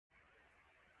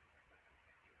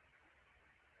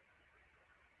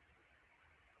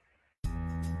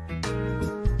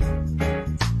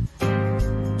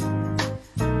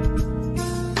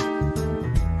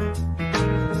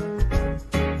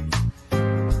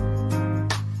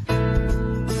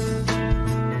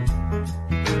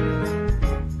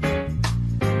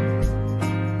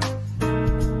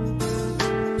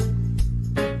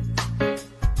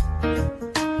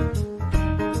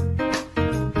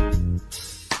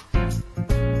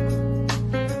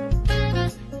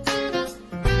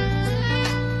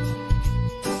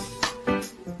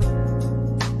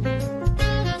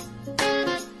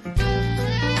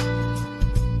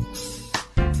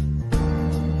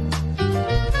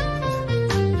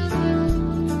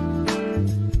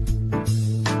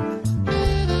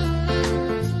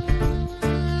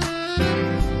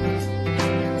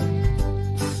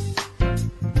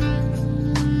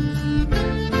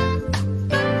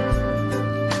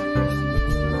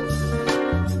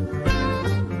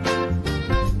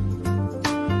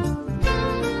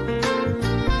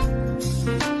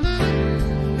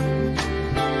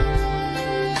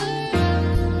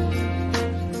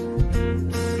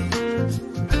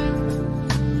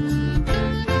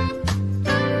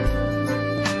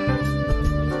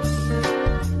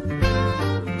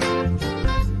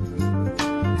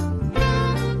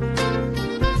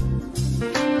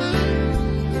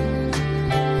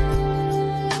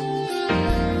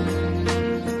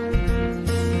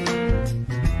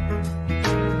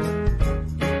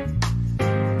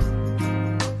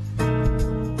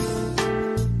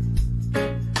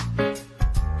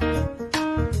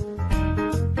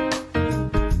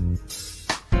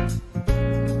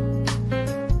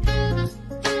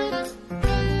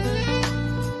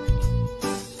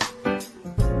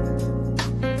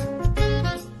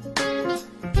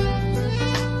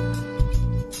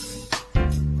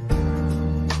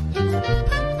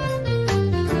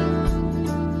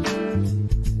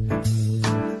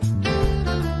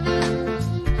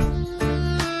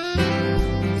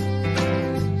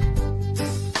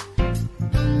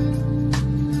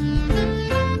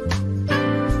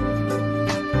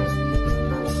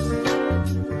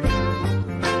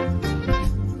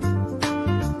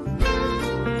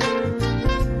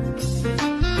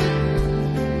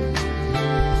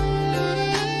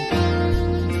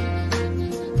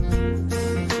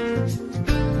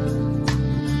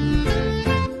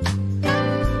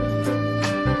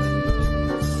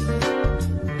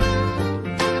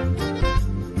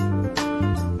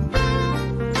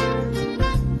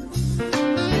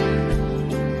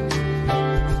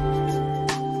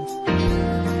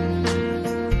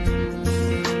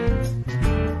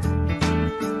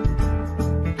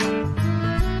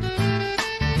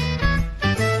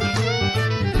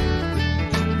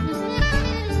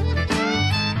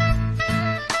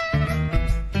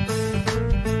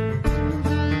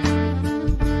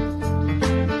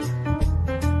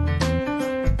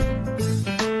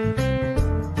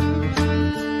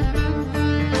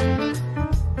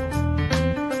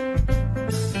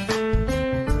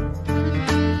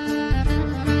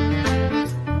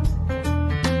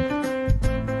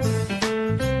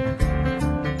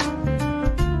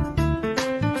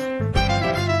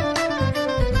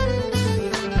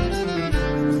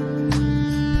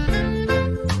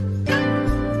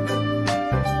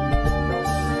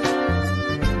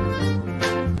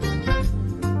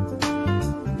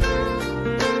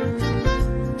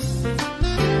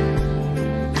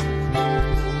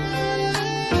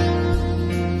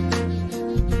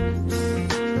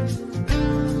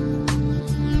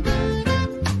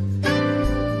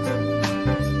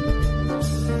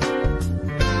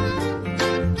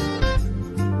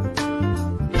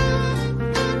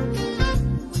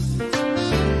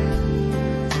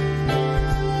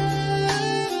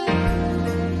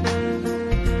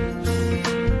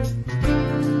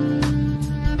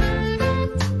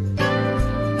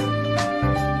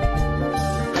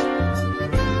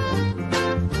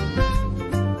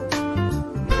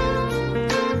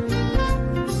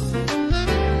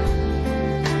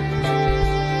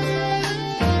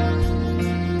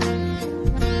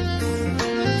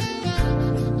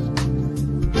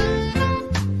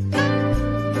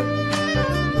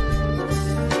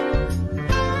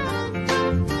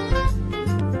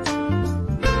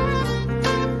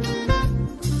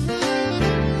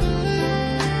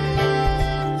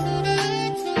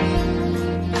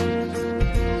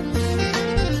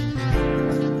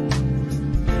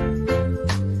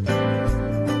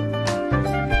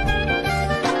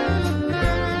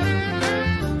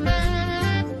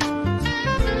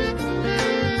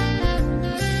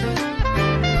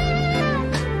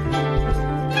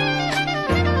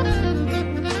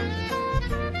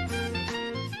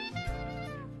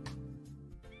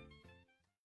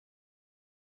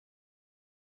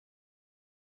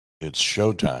It's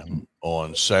showtime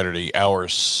on Saturday, our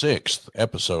 6th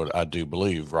episode, I do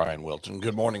believe. Ryan Welton,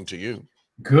 good morning to you.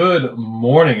 Good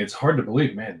morning. It's hard to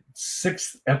believe, man.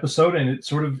 6th episode, and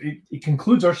it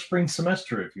concludes our spring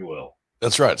semester, if you will.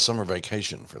 That's right, summer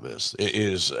vacation for this. It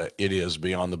is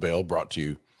Beyond the Bell, brought to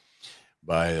you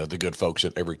by the good folks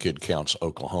at Every Kid Counts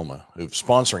Oklahoma, who've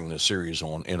sponsoring this series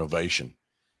on innovation.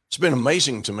 It's been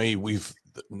amazing to me. We've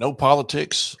no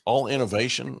politics, all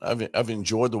innovation. I've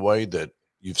enjoyed the way that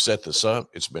you've set this up.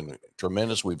 It's been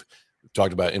tremendous. We've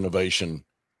talked about innovation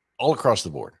all across the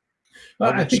board.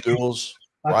 Public schools,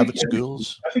 private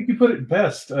schools. I think you put it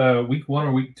best. Week 1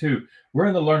 or week 2, we're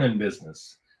in the learning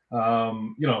business.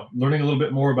 Learning a little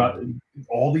bit more about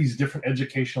all these different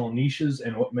educational niches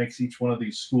and what makes each one of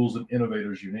these schools and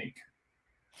innovators unique.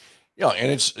 Yeah,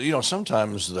 and it's,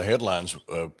 sometimes the headlines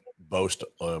boast,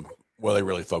 they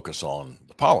really focus on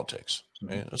the politics.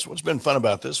 And that's what's been fun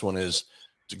about this one, is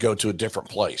to go to a different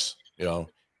place,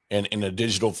 and in a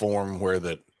digital form where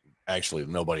that actually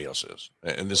nobody else is.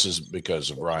 And this is because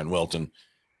of Ryan Welton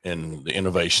and the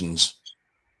innovations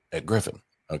at Griffin.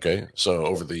 Okay. So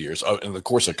over the years, in the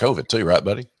course of COVID too, right,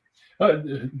 buddy?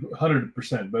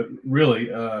 100%. But really,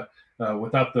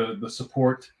 without the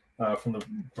support from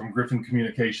Griffin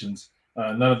Communications,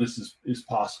 none of this is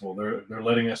possible. They're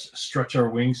letting us stretch our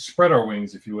wings, spread our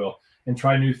wings, if you will, and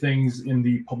try new things in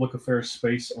the public affairs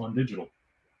space on digital.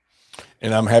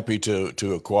 And I'm happy to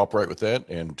cooperate with that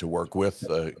and to work with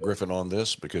Griffin on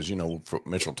this, because,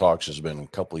 Mitchell Talks has been a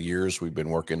couple of years. We've been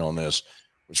working on this.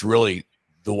 It's really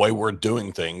the way we're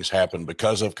doing things happened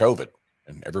because of COVID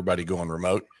and everybody going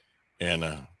remote, and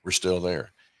we're still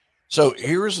there. So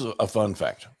here's a fun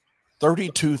fact.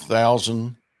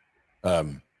 32,000,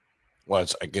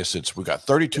 we've got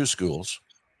 32 schools,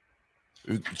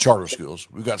 charter schools.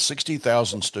 We've got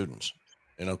 60,000 students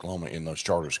in Oklahoma in those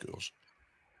charter schools.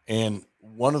 And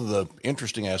one of the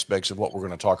interesting aspects of what we're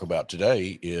going to talk about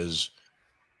today is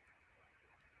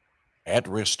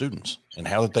at-risk students and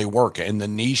how that they work and the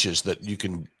niches that you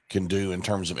can do in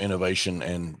terms of innovation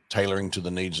and tailoring to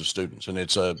the needs of students. And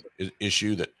it's an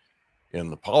issue that in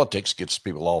the politics gets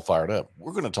people all fired up.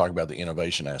 We're going to talk about the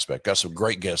innovation aspect. Got some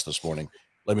great guests this morning.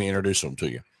 Let me introduce them to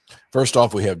you. First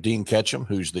off, we have Dean Ketchum,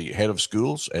 who's the head of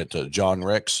schools at John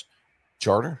Rex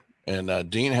Charter. And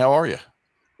Dean, how are you?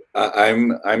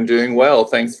 I'm doing well.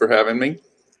 Thanks for having me.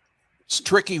 It's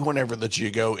tricky whenever that you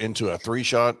go into a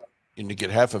 3-shot and you get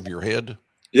half of your head.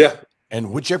 Yeah.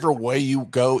 And whichever way you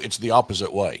go, it's the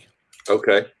opposite way.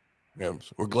 Okay. Yeah,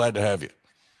 we're glad to have you.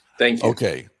 Thank you.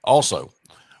 Okay. Also,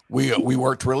 we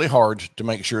worked really hard to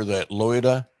make sure that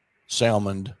Loida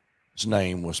Salmond's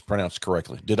name was pronounced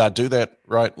correctly. Did I do that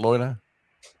right, Loida?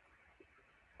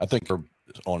 I think we're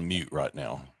on mute right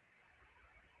now.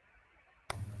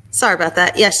 Sorry about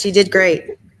that. Yes, you did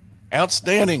great.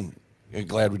 Outstanding.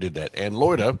 Glad we did that. And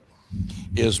Loida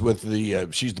is with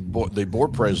she's the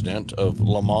board president of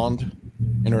Le Monde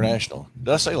International.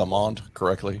 Did I say Le Monde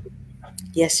correctly?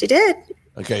 Yes, you did.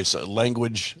 Okay, so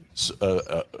language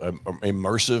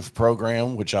immersive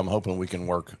program, which I'm hoping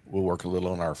we'll work a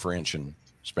little on our French and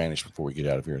Spanish before we get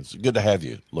out of here. It's good to have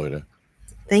you, Loida.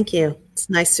 Thank you. It's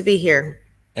nice to be here.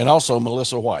 And also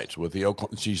Melissa White with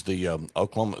she's the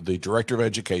the director of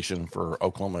education for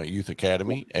Oklahoma Youth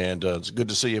Academy. And it's good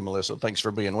to see you, Melissa. Thanks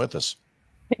for being with us.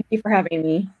 Thank you for having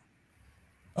me.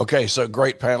 Okay, so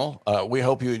great panel. We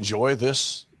hope you enjoy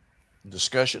this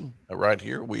discussion right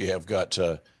here. We have got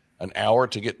an hour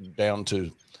to get down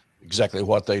to exactly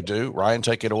what they do. Ryan,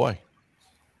 take it away.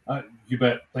 You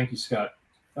bet. Thank you, Scott.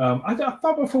 I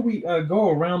thought before we go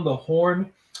around the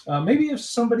horn, maybe if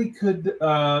somebody could,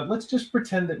 let's just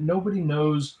pretend that nobody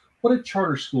knows what a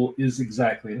charter school is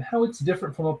exactly and how it's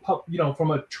different from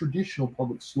from a traditional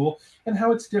public school and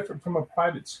how it's different from a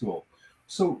private school.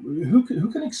 So who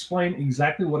can explain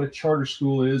exactly what a charter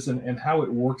school is and how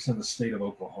it works in the state of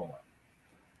Oklahoma?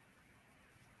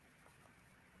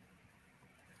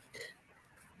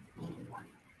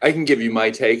 I can give you my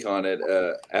take on it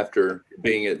after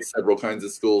being at several kinds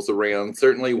of schools around.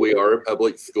 Certainly, we are a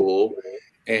public school,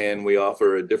 and we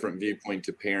offer a different viewpoint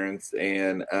to parents.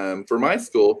 And for my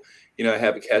school, I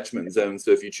have a catchment zone.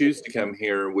 So if you choose to come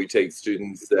here, we take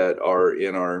students that are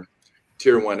in our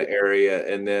Tier 1 area,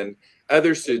 and then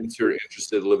other students who are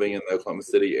interested living in the Oklahoma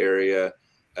City area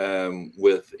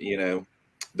with,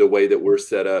 the way that we're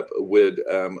set up would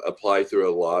apply through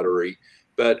a lottery.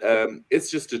 But it's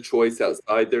just a choice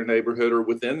outside their neighborhood or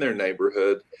within their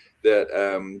neighborhood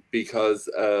that because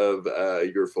of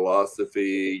your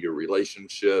philosophy, your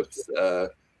relationships,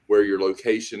 where your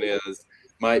location is,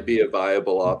 might be a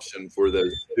viable option for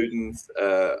those students,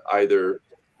 either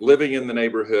living in the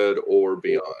neighborhood or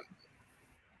beyond.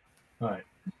 All right.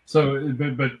 So,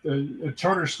 but a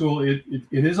charter school, it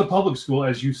is a public school,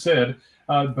 as you said,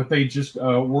 but they just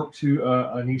work to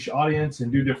a niche audience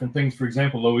and do different things. For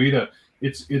example, Loida,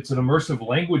 it's an immersive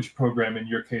language program in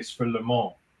your case for Le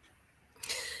Mans.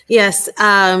 Yes.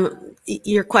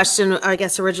 Your question, I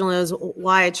guess, originally was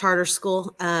why a charter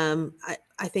school.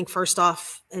 I think first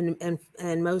off, and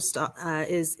most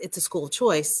is it's a school of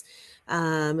choice.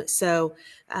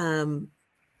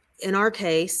 In our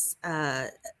case,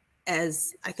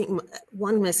 as I think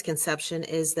one misconception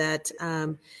is that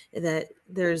that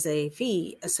there's a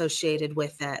fee associated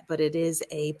with that, but it is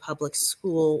a public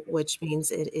school, which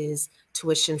means it is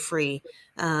tuition free.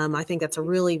 I think that's a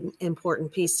really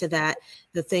important piece to that.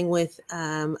 The thing with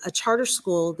a charter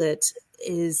school that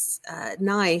is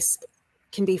nice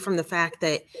can be from the fact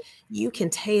that you can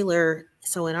tailor.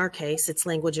 So in our case, it's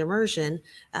language immersion.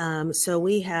 So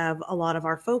we have a lot of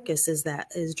our focus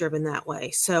is driven that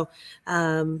way. So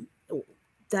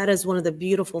that is one of the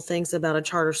beautiful things about a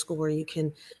charter school, where you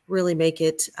can really make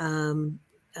it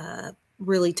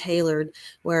really tailored,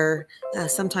 where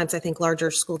sometimes I think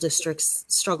larger school districts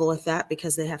struggle with that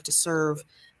because they have to serve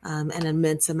an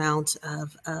immense amount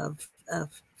of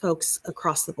folks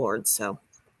across the board. So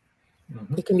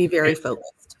it can be very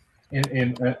focused.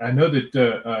 And I know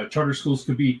that charter schools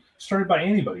could be started by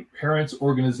anybody, parents,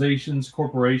 organizations,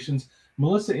 corporations.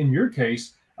 Melissa, in your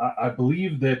case, I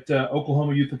believe that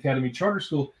Oklahoma Youth Academy Charter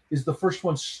School is the first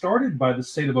one started by the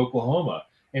state of Oklahoma.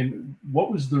 And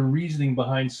what was the reasoning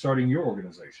behind starting your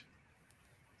organization?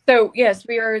 So, yes,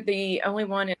 we are the only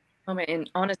one in Oklahoma, and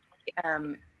honestly,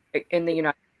 in the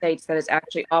United States that is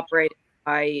actually operated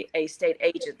by a state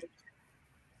agency.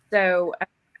 So,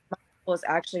 my school is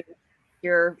actually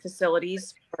secure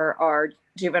facilities for our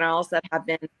juveniles that have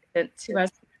been sent to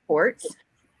us in courts.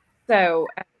 So,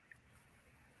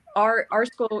 our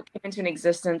school came into an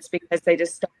existence because they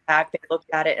just stepped back, they looked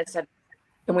at it and said,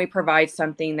 can we provide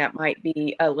something that might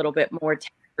be a little bit more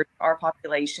tailored to our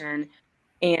population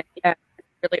and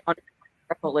really on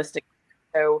a holistic.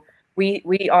 So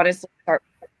we honestly start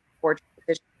for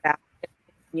transition back in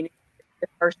the community the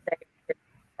first day of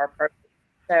our program.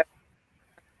 So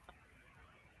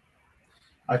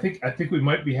I think we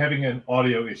might be having an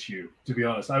audio issue, to be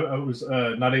honest. I was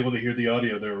not able to hear the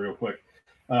audio there real quick.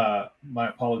 My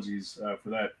apologies for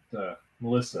that,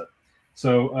 Melissa.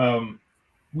 So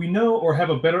we know or have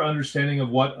a better understanding of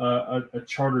what a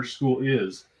charter school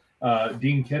is.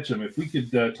 Dean Ketchum, if we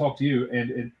could talk to you,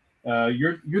 and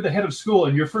you're the head of school,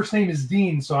 and your first name is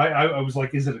Dean. So I was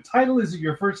like, is it a title? Is it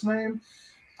your first name?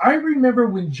 I remember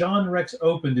when John Rex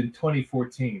opened in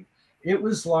 2014. It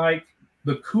was like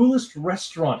the coolest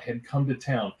restaurant had come to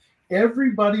town.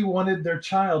 Everybody wanted their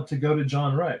child to go to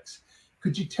John Rex.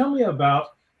 Could you tell me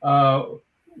about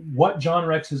what John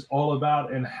Rex is all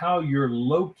about and how your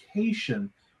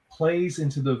location plays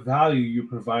into the value you're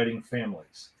providing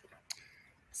families?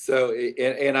 So,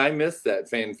 and I missed that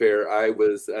fanfare.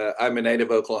 I'm a native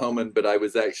Oklahoman, but I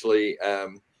was actually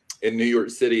in New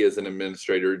York City as an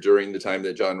administrator during the time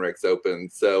that John Rex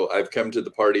opened. So I've come to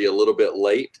the party a little bit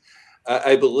late.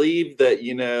 I believe that,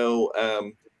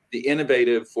 the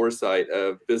innovative foresight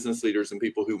of business leaders and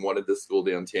people who wanted this school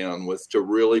downtown was to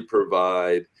really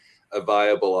provide a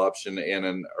viable option in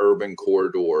an urban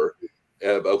corridor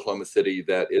of Oklahoma City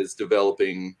that is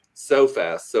developing so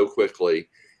fast, so quickly,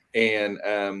 and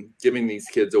giving these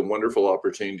kids a wonderful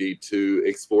opportunity to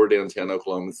explore downtown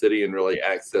Oklahoma City and really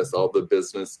access all the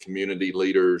business community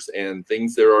leaders and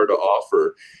things there are to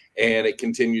offer. And it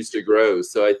continues to grow.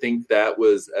 So I think that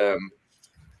was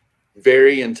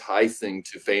very enticing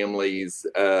to families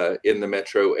in the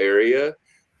metro area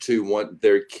to want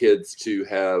their kids to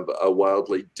have a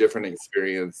wildly different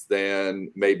experience than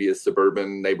maybe a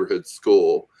suburban neighborhood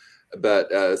school,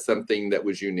 but something that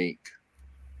was unique.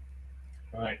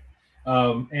 Right.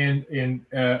 And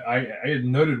I had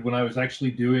noted when I was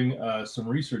actually doing some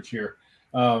research here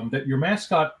that your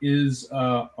mascot is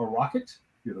a rocket.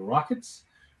 You're the Rockets.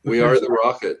 We are the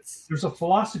Rockets. There's a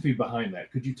philosophy behind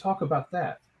that. Could you talk about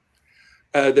that?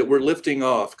 That we're lifting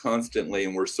off constantly,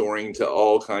 and we're soaring to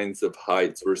all kinds of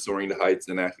heights. We're soaring to heights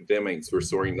in academics. We're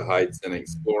soaring to heights in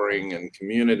exploring and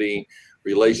community,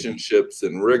 relationships,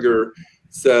 and rigor.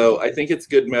 So I think it's a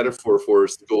good metaphor for a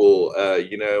school.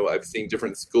 I've seen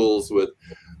different schools with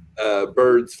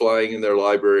birds flying in their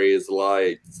library as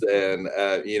lights, and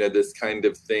this kind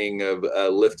of thing of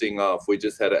lifting off. We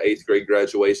just had an 8th grade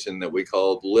graduation that we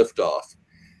called Liftoff.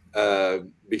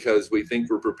 Because we think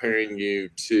we're preparing you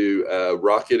to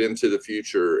rocket into the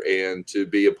future and to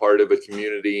be a part of a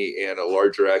community and a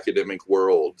larger academic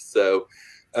world. So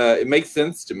it makes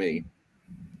sense to me.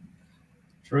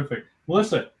 Terrific.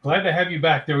 Melissa, glad to have you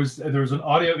back. There was an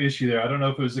audio issue there. I don't know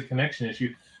if it was a connection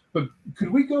issue, but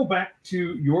could we go back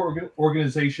to your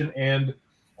organization and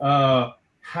how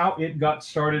it got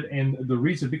started and the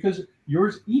reason? Because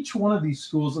each one of these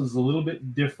schools is a little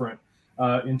bit different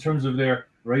in terms of their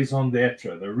raison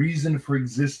d'etre, the reason for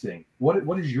existing.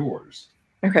 What is yours?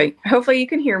 Okay, hopefully you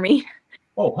can hear me.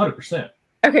 Oh, 100%.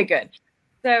 Okay, good.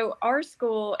 So our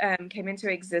school came into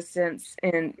existence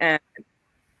in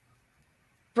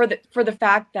for the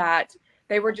fact that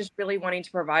they were just really wanting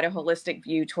to provide a holistic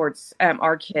view towards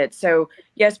our kids. So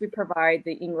yes, we provide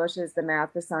the Englishes, the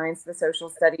math, the science, the social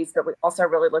studies, but we also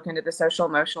really look into the social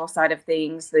emotional side of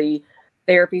things, the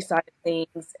therapy side of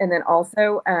things, and then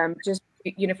also just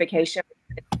unification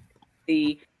with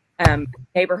the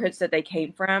neighborhoods that they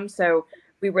came from. So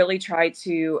we really try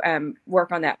to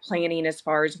work on that planning as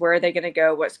far as where are they going to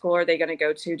go, what school are they going to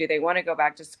go to, do they want to go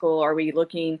back to school, are we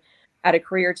looking at a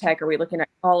career tech, are we looking at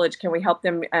college, can we help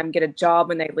them get a job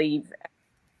when they leave,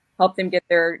 help them get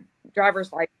their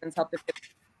driver's license, help them get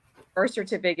birth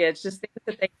certificates, just things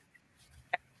that they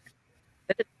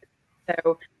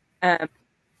so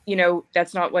you know,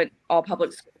 that's not what all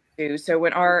public schools do. So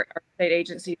when our state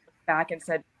agency looked back and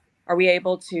said, are we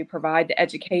able to provide the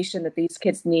education that these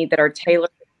kids need that are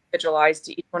tailored, individualized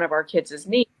to each one of our kids'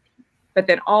 needs? But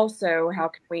then also, how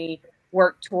can we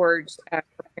work towards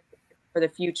for the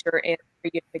future and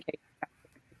reunification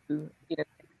to, you know,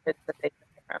 kids that they come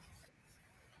from?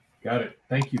 Got it.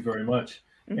 Thank you very much.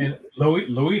 Mm-hmm. And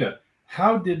Loida,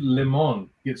 how did Le Monde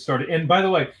get started? And by the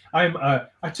way, I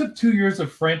took 2 years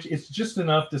of French. It's just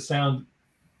enough to sound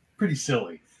pretty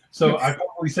silly. So I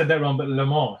probably said that wrong, but Le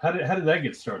Monde, how did that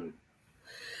get started?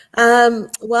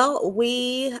 Well,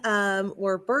 we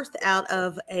were birthed out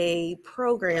of a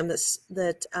program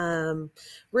that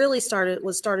really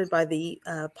was started by the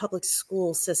public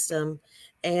school system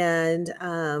and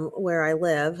where I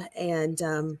live.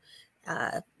 And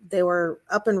they were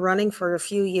up and running for a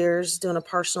few years doing a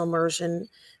partial immersion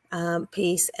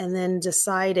piece, and then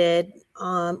decided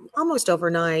almost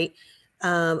overnight,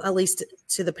 at least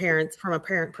to the parents, from a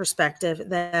parent perspective,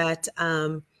 that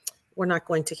we're not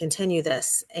going to continue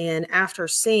this. And after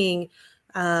seeing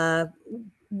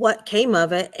what came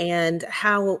of it and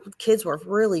how kids were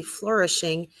really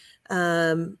flourishing,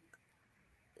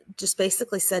 just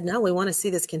basically said, no, we want to see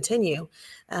this continue.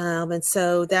 And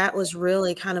so that was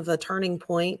really kind of a turning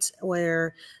point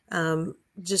where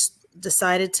just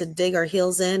decided to dig our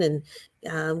heels in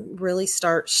and really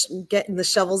start getting the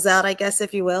shovels out, I guess,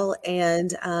 if you will,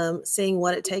 and seeing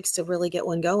what it takes to really get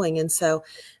one going. And so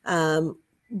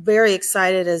very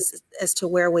excited as to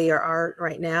where we are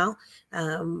right now,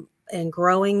 and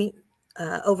growing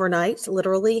overnight,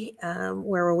 literally,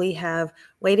 where we have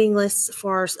waiting lists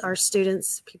for our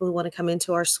students, people who want to come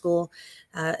into our school.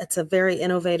 It's a very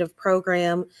innovative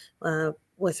program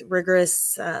with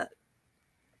rigorous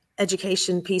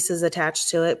education pieces attached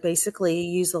to it. Basically,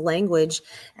 you use the language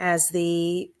as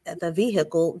the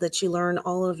vehicle that you learn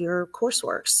all of your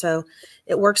coursework. So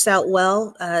it works out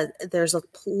well. There's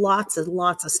lots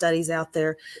of studies out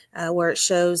there where it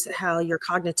shows how your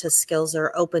cognitive skills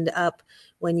are opened up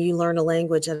when you learn a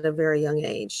language at a very young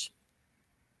age.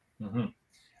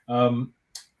 Mm-hmm.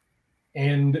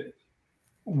 And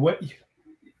what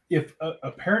if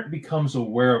a parent becomes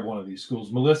aware of one of these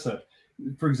schools? Melissa,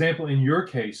 for example, in your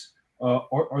case,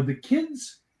 are the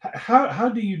kids, how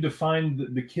do you define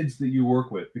the kids that you work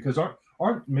with? Because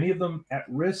aren't many of them at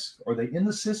risk? Are they in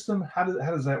the system? How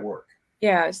does that work?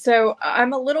 Yeah, so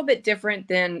I'm a little bit different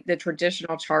than the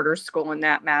traditional charter school in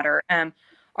that matter.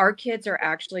 Our kids are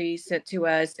actually sent to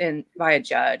us by a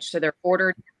judge. So they're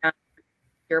ordered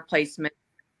your placement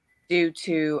due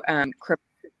to criminal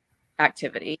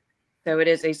activity. So it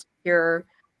is a secure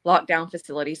lockdown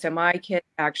facility. So my kids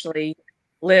actually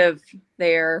live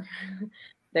there.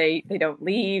 They don't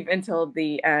leave until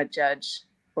the judge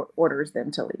orders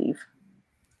them to leave.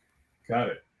 Got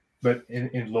it. But in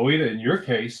Loida, in your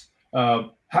case,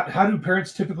 how do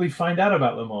parents typically find out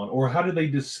about Le Monde, or how do they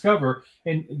discover?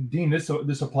 And Dean, this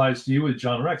applies to you with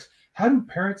John Rex. How do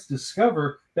parents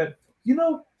discover that, you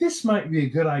know, this might be a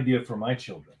good idea for my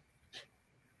children?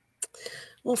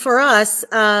 Well, for us,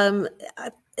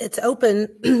 it's open.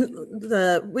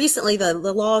 Recently,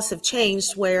 the laws have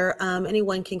changed where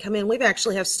anyone can come in. We've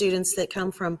actually have students that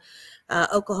come from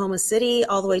Oklahoma City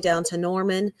all the way down to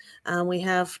Norman. We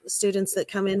have students that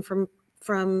come in from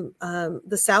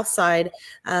the south side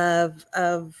of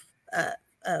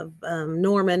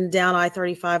Norman, down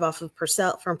I-35 off of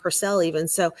from Purcell even.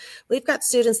 So we've got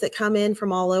students that come in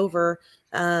from all over.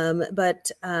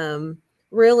 But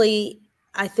really,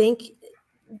 I think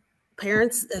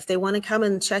parents, if they want to come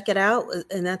and check it out,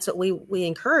 and that's what we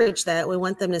encourage, that we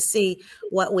want them to see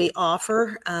what we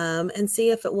offer, and see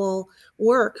if it will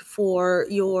work for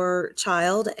your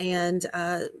child. And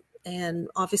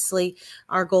obviously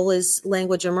our goal is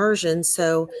language immersion.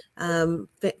 So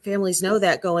families know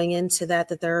that going into that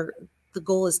the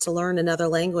goal is to learn another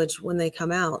language when they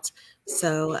come out.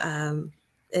 So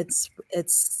it's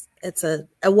a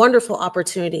wonderful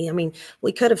opportunity. I mean,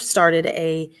 we could have started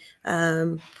a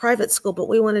private school, but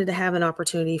we wanted to have an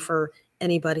opportunity for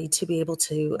anybody to be able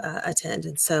to attend.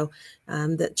 And so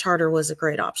the charter was a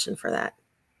great option for that.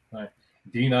 Right.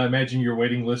 Dean, I imagine your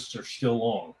waiting lists are still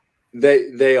long.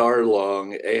 They are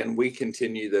long, and we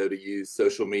continue though to use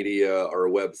social media, our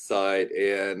website,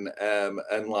 and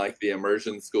unlike the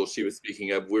immersion school she was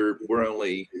speaking of, we're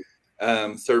only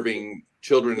serving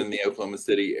children in the Oklahoma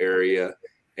City area,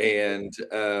 and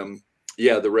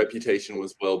yeah, the reputation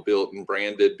was well built and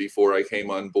branded before I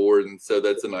came on board, and so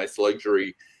that's a nice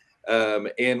luxury.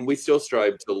 And we still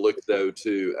strive to look though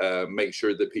to make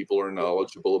sure that people are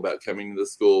knowledgeable about coming to the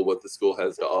school, what the school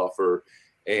has to offer,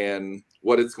 and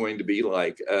what it's going to be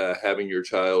like having your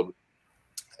child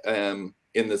in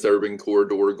this urban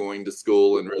corridor going to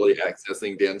school and really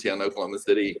accessing downtown Oklahoma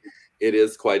City. It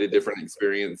is quite a different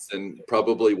experience than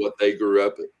probably what they grew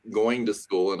up going to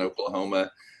school in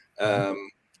Oklahoma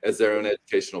as their own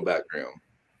educational background.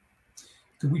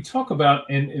 Could we talk about,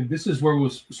 and this is where we'll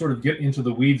sort of get into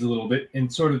the weeds a little bit,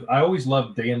 and sort of, I always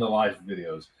love day in the life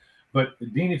videos, but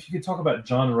Dean, if you could talk about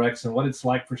John Rex and what it's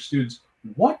like for students.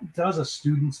 What does a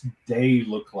student's day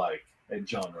look like at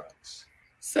John Rex?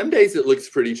 Some days it looks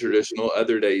pretty traditional,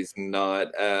 other days not.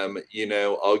 You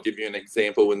know, I'll give you an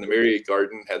example. When the Myriad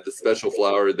Garden had the special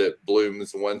flower that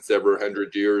blooms once every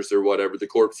 100 years or whatever, the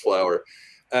corpse flower,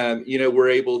 you know, we're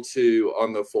able to,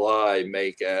 on the fly,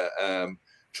 make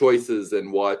choices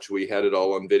and watch. We had it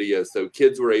all on video. So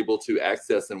kids were able to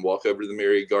access and walk over to the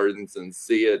Myriad Gardens and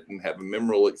see it and have a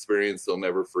memorable experience they'll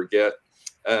never forget.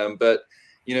 But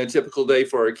you know, typical day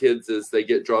for our kids is they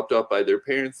get dropped off by their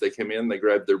parents. They come in, they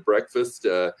grab their breakfast.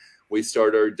 We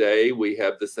start our day. We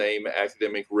have the same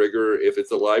academic rigor. If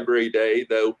it's a library day,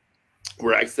 though,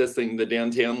 we're accessing the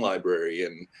downtown library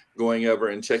and going over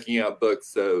and checking out books.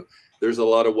 So there's a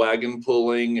lot of wagon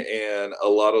pulling and a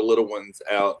lot of little ones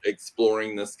out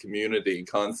exploring this community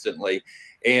constantly.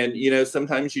 And, you know,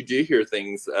 sometimes you do hear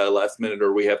things last minute,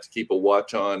 or we have to keep a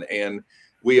watch on, and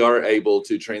we are able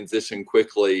to transition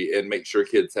quickly and make sure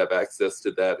kids have access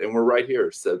to that. And we're right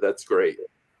here. So that's great.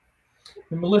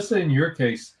 And Melissa, in your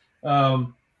case,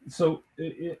 so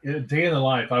a day in the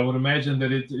life, I would imagine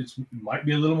that it might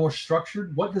be a little more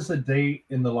structured. What does a day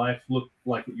in the life look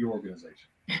like at your organization?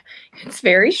 It's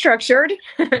very structured.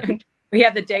 We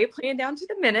have the day planned down to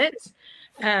the minute.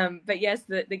 But yes,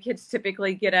 the kids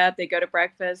typically get up, they go to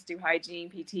breakfast, do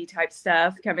hygiene, PT type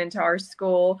stuff, come into our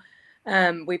school.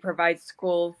 We provide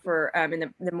school for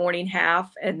in the morning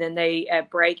half, and then they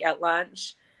break at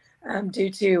lunch. Due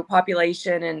to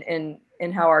population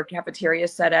and how our cafeteria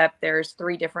is set up, there's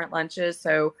 3 different lunches.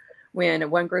 So when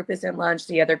one group is in lunch,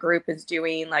 the other group is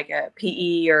doing like a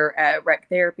PE or a rec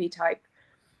therapy type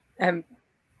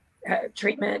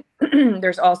treatment.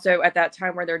 There's also at that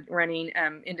time where they're running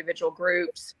individual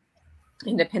groups,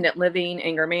 independent living,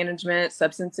 anger management,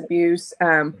 substance abuse,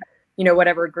 you know,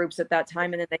 whatever groups at that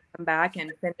time. And then they come back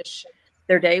and finish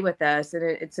their day with us. And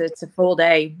it's a full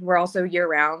day. We're also year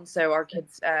round. So our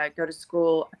kids go to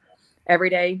school every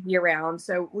day year round.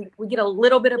 So we get a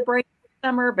little bit of break in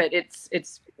summer, but it's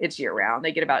year round.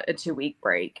 They get about a 2-week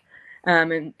break.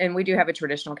 And we do have a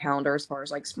traditional calendar as far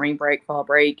as like spring break, fall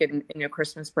break, and, you know,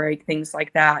 Christmas break, things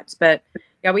like that. But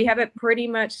yeah, we have it pretty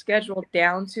much scheduled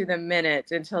down to the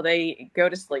minute until they go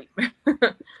to sleep.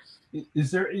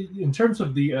 Is there, in terms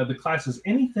of the classes,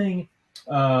 anything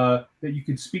that you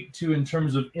could speak to in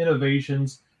terms of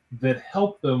innovations that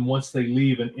help them once they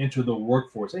leave and enter the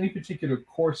workforce? Any particular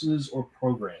courses or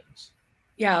programs?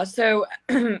 Yeah, so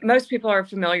most people are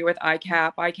familiar with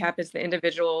ICAP. ICAP is the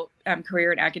individual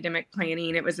career and academic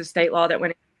planning. It was a state law that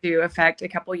went into effect a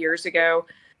couple years ago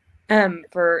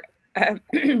for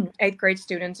 8th grade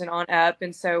students and on up.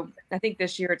 And so I think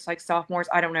this year it's like sophomores.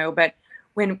 I don't know. But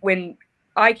when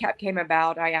ICAP came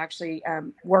about, I actually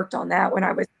worked on that when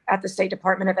I was at the State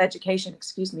Department of Education.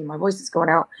 Excuse me, my voice is going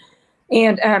out.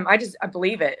 And I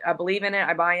believe it. I believe in it.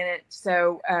 I buy in it.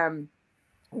 So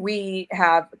we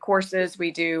have courses. We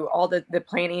do all the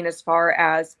planning as far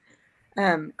as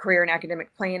career and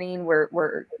academic planning.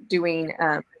 We're doing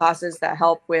classes that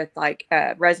help with like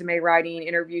resume writing,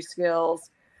 interview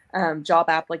skills, job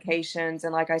applications.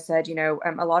 And like I said, you know,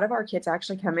 a lot of our kids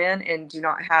actually come in and do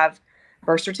not have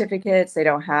birth certificates, they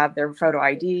don't have their photo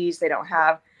IDs, they don't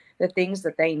have the things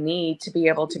that they need to be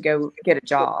able to go get a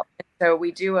job. So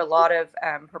we do a lot of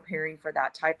preparing for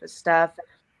that type of stuff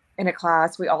in a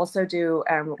class. We also do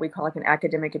what we call like an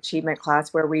academic achievement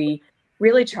class, where we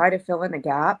really try to fill in the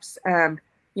gaps. You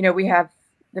know, we have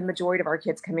the majority of our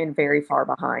kids come in very far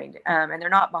behind, and they're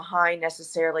not behind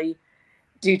necessarily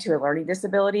due to a learning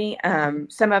disability.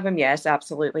 Some of them, yes,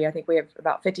 absolutely. I think we have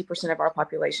about 50% of our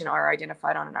population are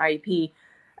identified on an IEP.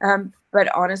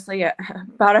 But honestly,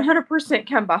 about 100%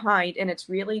 come behind, and it's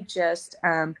really just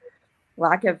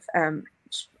lack of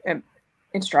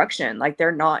instruction. Like,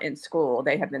 they're not in school.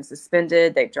 They have been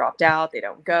suspended. They've dropped out. They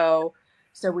don't go.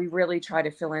 So we really try to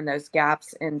fill in those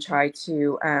gaps and try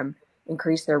to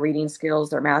increase their reading skills,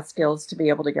 their math skills, to be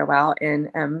able to go out and,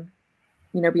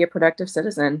 you know, be a productive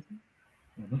citizen.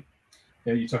 Mm-hmm.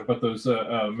 Yeah, you talk about those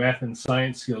math and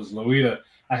science skills, Loida.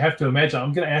 I have to imagine,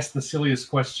 I'm going to ask the silliest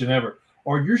question ever.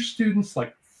 Are your students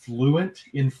like fluent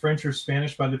in French or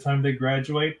Spanish by the time they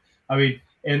graduate? I mean,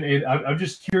 and I'm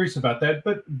just curious about that.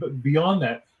 But beyond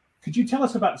that, could you tell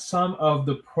us about some of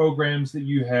the programs that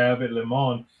you have at Le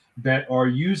Monde that are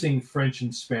using French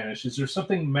and Spanish? Is there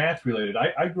something math related?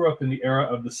 I grew up in the era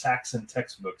of the Saxon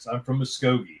textbooks. I'm from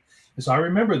Muskogee, and so I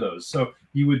remember those. So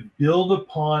you would build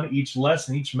upon each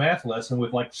lesson, each math lesson,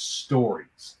 with like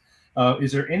stories.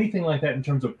 Is there anything like that in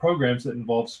terms of programs that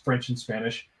involves French and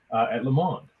Spanish at Le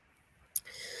Monde?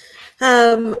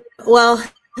 Well,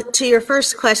 to your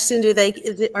first question,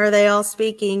 are they all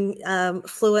speaking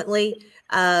fluently?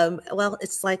 Well,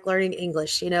 it's like learning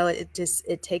English. You know,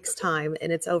 it takes time,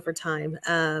 and it's over time.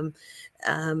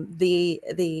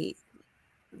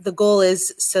 The goal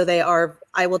is, so they are,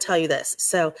 I will tell you this.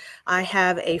 So I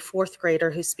have a fourth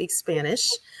grader who speaks Spanish,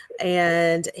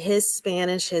 and his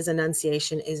Spanish, his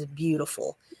enunciation is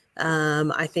beautiful.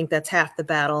 I think that's half the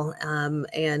battle,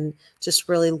 and just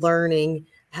really learning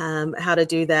how to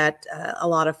do that. A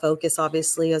lot of focus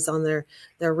obviously is on their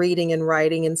reading and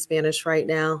writing in Spanish right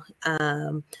now.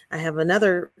 I have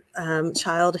another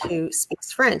child who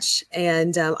speaks French,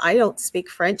 and I don't speak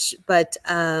French, but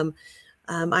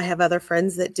I have other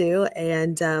friends that do,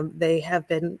 and they have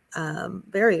been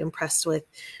very impressed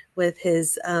with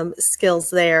his skills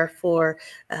there for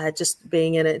just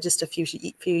being in it just a few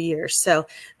years. So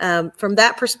from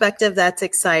that perspective, that's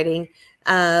exciting.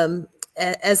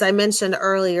 As I mentioned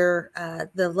earlier,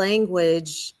 the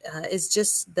language is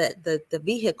just the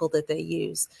vehicle that they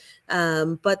use.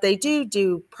 But they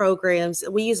do programs.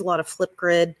 We use a lot of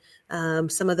Flipgrid,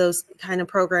 some of those kind of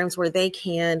programs where they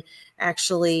can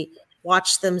actually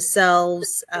watch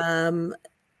themselves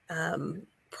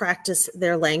practice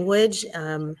their language.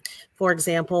 For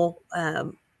example,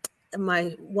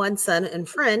 my one son in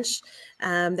French,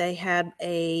 they had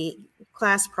a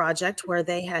class project where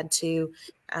they had to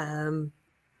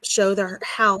show their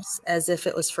house as if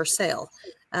it was for sale.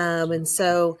 And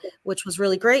so, which was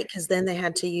really great, because then they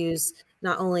had to use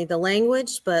not only the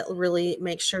language, but really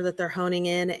make sure that they're honing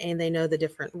in and they know the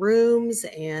different rooms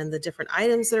and the different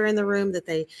items that are in the room, that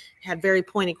they had very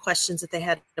pointed questions that they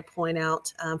had to point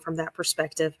out from that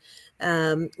perspective.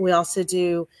 We also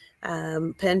do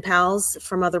pen pals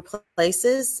from other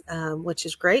places, which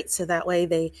is great. So that way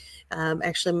they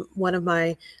actually, one of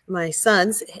my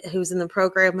sons who's in the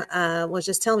program was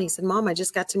just telling me, he said, "Mom, I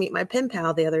just got to meet my pen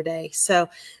pal the other day." So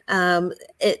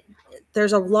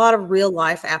there's a lot of real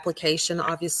life application,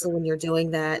 obviously, when you're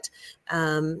doing that.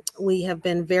 We have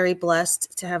been very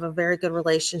blessed to have a very good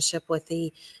relationship with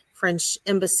the French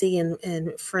embassy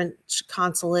and French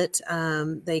consulate.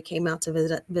 They came out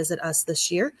to visit us this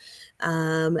year,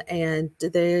 and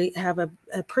they have a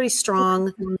pretty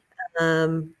strong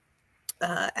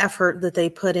effort that they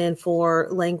put in for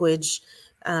language,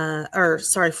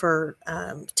 for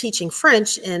teaching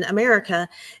French in America.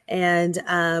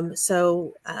 And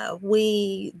so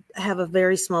we have a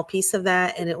very small piece of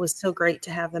that, and it was so great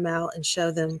to have them out and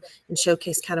show them and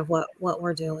showcase kind of what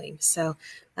we're doing. So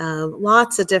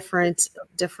lots of different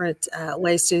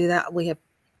ways to do that. We have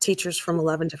teachers from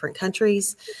 11 different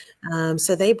countries.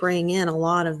 So they bring in a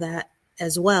lot of that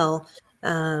as well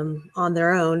on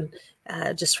their own,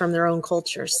 just from their own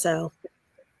cultures. So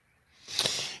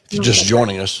if you're just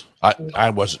joining us, I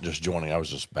wasn't just joining, I was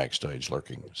just backstage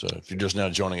lurking. So if you're just now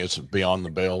joining us, Beyond the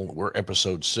Bell, we're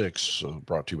episode 6,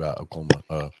 brought to you by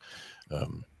Oklahoma,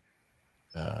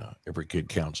 Every Kid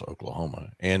Counts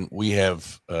Oklahoma. And we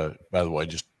have, by the way,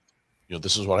 just,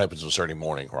 this is what happens on Saturday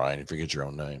morning, Ryan, if you get your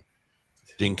own name.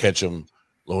 Dean Ketchum,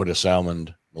 Loida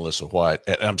Salmond, Melissa White.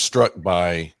 And I'm struck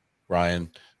by, Ryan,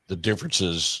 the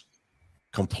differences,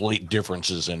 complete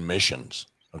differences in missions.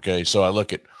 Okay, so I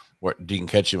look at what Dean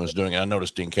Ketchum is doing. I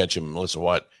noticed Dean Ketchum and Melissa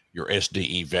White your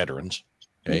SDE veterans,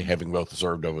 okay, having both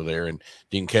served over there, and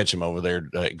Dean Ketchum over there,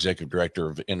 Executive Director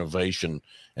of Innovation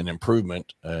and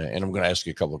Improvement. And I'm going to ask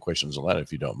you a couple of questions on that,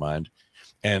 if you don't mind.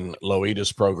 And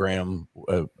Loida's program,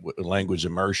 language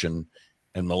immersion,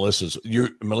 and Melissa,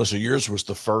 yours was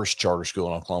the first charter school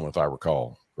in Oklahoma, if I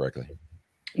recall correctly.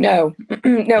 No,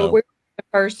 no, we're the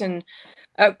first in,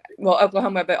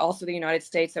 Oklahoma, but also the United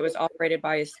States that was operated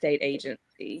by a state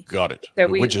agency. Got it. So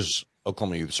which is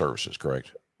Oklahoma Youth Services,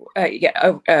 correct?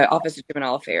 Office of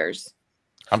Juvenile Affairs.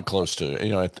 I'm close to,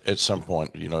 at some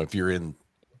point, if you're within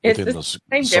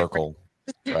the circle,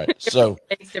 right? So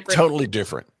totally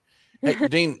different. Hey,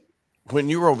 Dean, when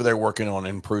you were over there working on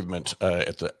improvement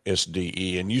at the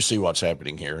SDE, and you see what's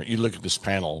happening here, you look at this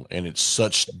panel, and it's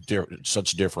such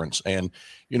difference. And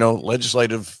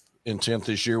legislative intent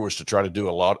this year was to try to do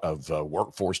a lot of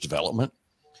workforce development.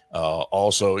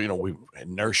 Also, we had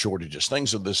nurse shortages,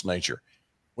 things of this nature.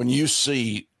 When you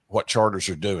see what charters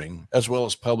are doing, as well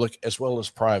as public, as well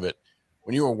as private,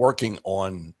 when you were working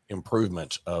on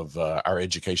improvement of our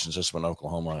education system in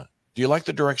Oklahoma, do you like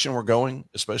the direction we're going,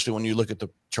 especially when you look at the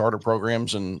charter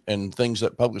programs and things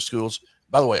that public schools?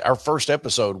 By the way, our first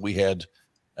episode we had,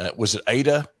 was it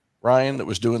Ada, Ryan, that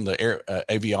was doing the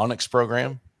avionics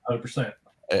program? 100%.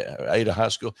 Ada High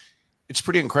School. It's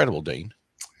pretty incredible, Dean.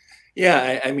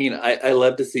 Yeah, I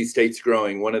love to see states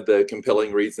growing. One of the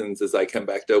compelling reasons as I come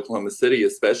back to Oklahoma City,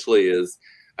 especially, is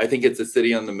I think it's a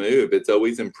city on the move. It's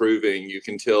always improving. You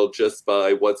can tell just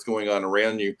by what's going on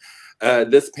around you.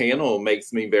 This panel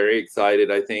makes me very excited.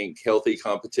 I think healthy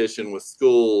competition with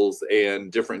schools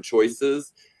and different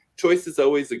choices. Choice is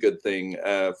always a good thing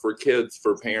for kids,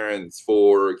 for parents,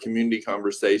 for community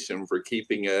conversation, for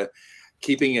keeping it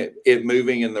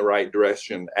moving in the right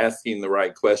direction, asking the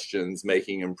right questions,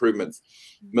 making improvements.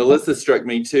 Melissa struck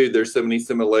me too. There's so many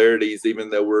similarities, even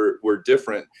though we're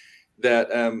different, that,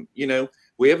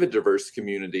 we have a diverse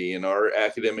community, and our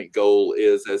academic goal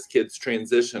is, as kids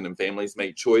transition and families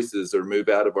make choices or move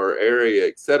out of our area,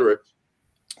 et cetera,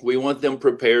 we want them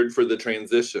prepared for the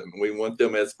transition. We want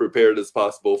them as prepared as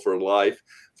possible for life,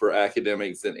 for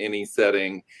academics in any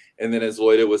setting. And then, as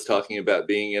Loida was talking about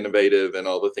being innovative and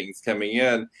all the things coming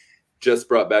in, just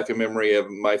brought back a memory of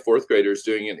my fourth graders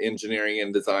doing an engineering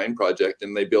and design project,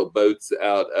 and they built boats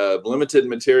out of limited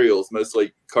materials,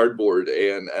 mostly cardboard,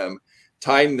 and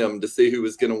timed them to see who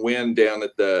was going to win down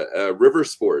at the river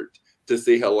sport to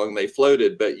see how long they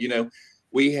floated. But,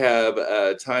 we have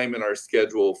time in our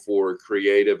schedule for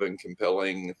creative and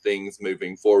compelling things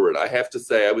moving forward. I have to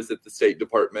say, I was at the State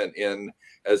Department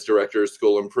as Director of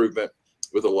School Improvement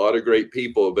with a lot of great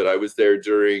people, but I was there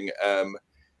during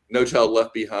No Child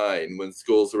Left Behind, when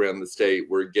schools around the state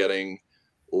were getting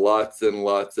lots and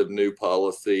lots of new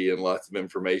policy and lots of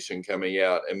information coming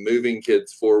out, and moving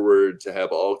kids forward to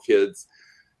have all kids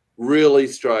really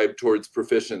strive towards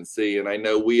proficiency. And I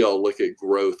know we all look at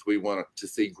growth. We want to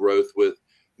see growth with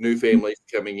new families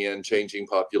coming in, changing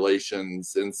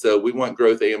populations. And so we want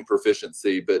growth and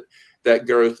proficiency, but that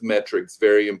growth metric's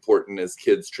very important as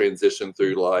kids transition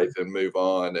through life and move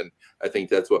on. And I think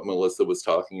that's what Melissa was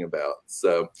talking about.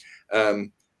 So,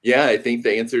 I think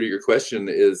the answer to your question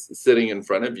is sitting in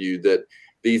front of you, that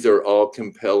these are all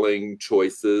compelling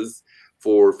choices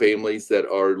for families that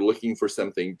are looking for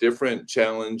something different,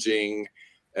 challenging,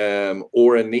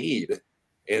 or a need.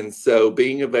 And so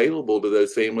being available to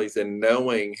those families and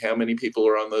knowing how many people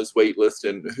are on those wait lists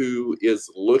and who is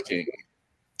looking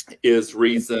is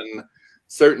reason,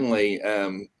 certainly,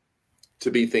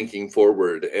 to be thinking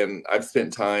forward. And I've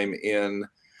spent time in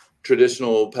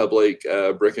traditional public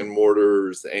brick and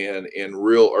mortars and in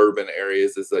real urban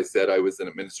areas. As I said, I was an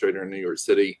administrator in New York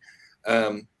City.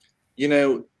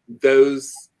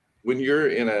 When you're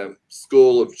in a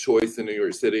school of choice in New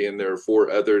York City and there are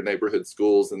 4 other neighborhood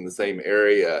schools in the same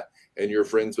area, and you're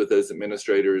friends with those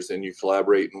administrators and you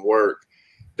collaborate and work,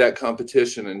 that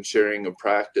competition and sharing of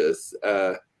practice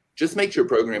just makes your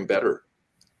program better.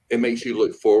 It makes you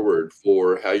look forward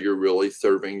for how you're really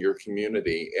serving your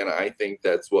community. And I think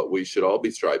that's what we should all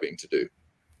be striving to do.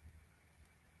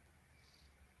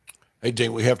 Hey,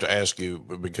 Dean, we have to ask you,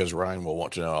 because Ryan will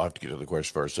want to know. I'll have to get to the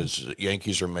question first. Is it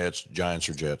Yankees or Mets, Giants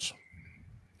or Jets?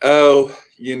 Oh,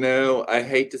 I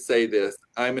hate to say this.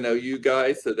 I'm an OU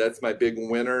guy, so that's my big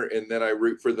winner. And then I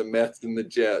root for the Mets and the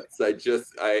Jets.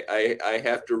 I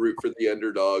have to root for the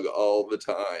underdog all the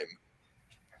time.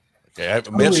 Okay,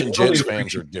 Mets and Jets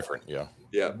fans are different. Yeah.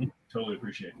 Yeah. Totally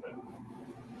appreciate that.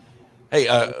 Hey,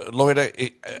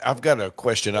 Lloyd, I've got a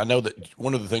question. I know that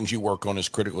one of the things you work on is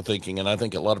critical thinking, and I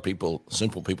think a lot of people,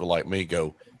 simple people like me,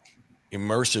 go,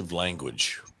 immersive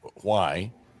language.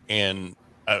 Why? And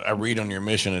I read on your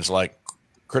mission, it's like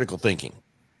critical thinking.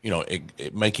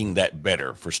 making that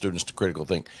better for students to critical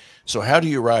think. So how do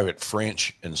you arrive at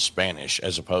French and Spanish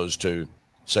as opposed to,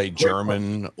 say,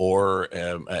 German or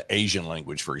Asian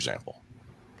language, for example?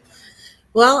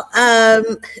 Well,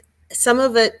 some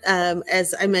of it,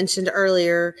 as I mentioned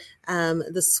earlier,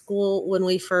 the school, when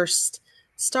we first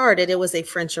started, it was a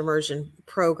French immersion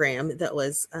program that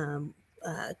was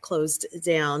closed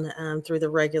down through the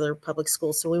regular public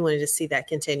school. So we wanted to see that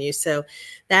continue. So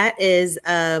that is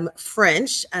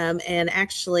French. And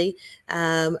actually,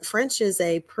 French is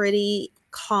a pretty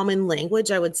common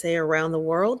language, I would say, around the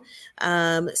world.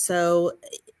 So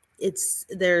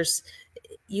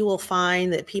you will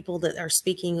find that people that are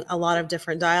speaking a lot of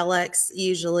different dialects,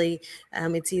 usually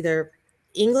it's either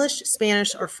English,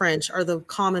 Spanish, or French are the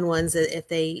common ones that if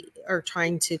they are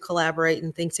trying to collaborate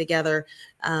and think together,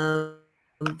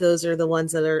 those are the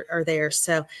ones that are there.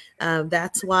 So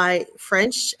that's why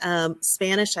French,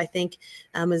 Spanish, I think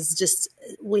is just,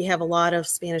 we have a lot of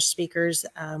Spanish speakers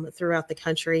throughout the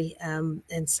country.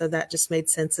 And so that just made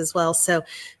sense as well. So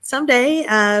someday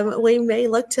we may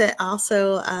look to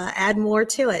also add more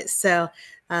to it. So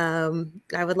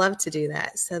I would love to do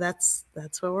that. So that's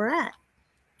where we're at.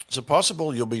 Is it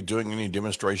possible you'll be doing any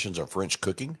demonstrations of French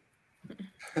cooking?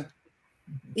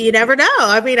 You never know.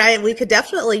 I mean, we could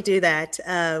definitely do that.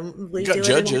 We got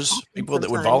judges, people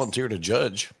that would volunteer to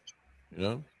judge.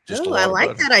 Just I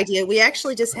like that idea. We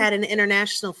actually just had an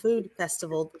international food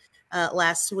festival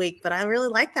last week, but I really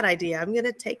like that idea. I'm going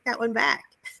to take that one back.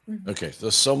 Okay,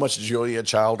 there's so much Julia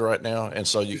Child right now, and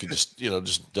so you can just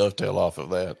just dovetail off of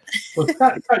that. Well,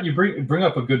 Scott, you bring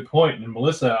up a good point, and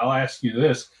Melissa, I'll ask you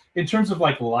this: in terms of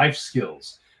like life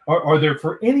skills, are there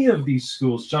for any of these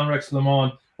schools, John Rex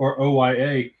Lemon or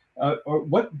OYA, or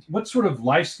what sort of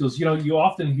life skills? You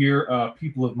often hear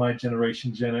people of my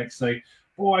generation, Gen X, say,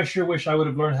 "Boy, I sure wish I would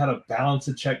have learned how to balance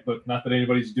a checkbook." Not that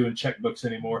anybody's doing checkbooks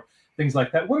anymore. Things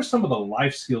like that. What are some of the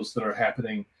life skills that are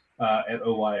happening at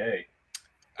OYA?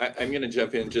 I'm going to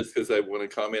jump in just because I want to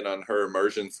comment on her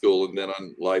immersion school and then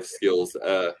on life skills.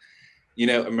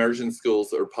 Immersion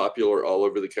schools are popular all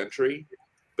over the country.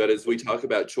 But as we talk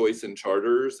about choice and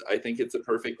charters, I think it's a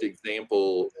perfect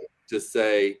example to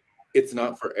say it's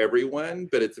not for everyone,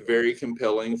 but it's very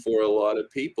compelling for a lot of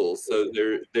people. So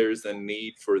there's a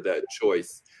need for that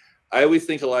choice. I always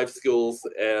think of life skills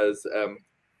as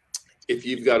if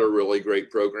you've got a really great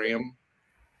program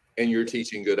and you're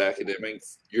teaching good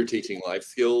academics, you're teaching life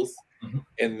skills. Mm-hmm.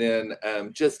 And then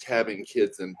just having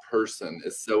kids in person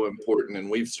is so important. And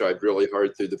we've strived really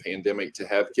hard through the pandemic to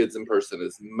have kids in person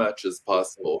as much as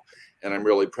possible. And I'm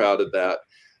really proud of that.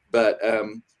 But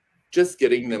just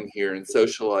getting them here and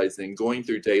socializing, going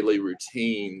through daily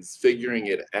routines, figuring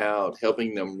it out,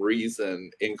 helping them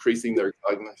reason, increasing their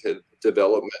cognitive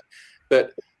development.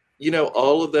 But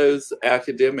all of those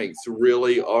academics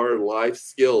really are life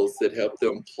skills that help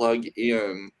them plug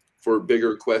in for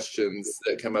bigger questions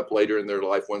that come up later in their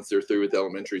life once they're through with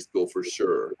elementary school, for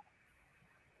sure.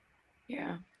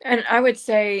 Yeah. And I would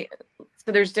say,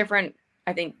 so there's different,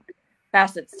 I think,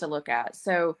 facets to look at.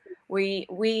 So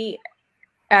we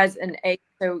as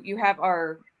so you have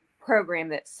our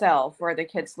program itself where the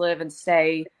kids live and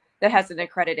stay that has an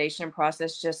accreditation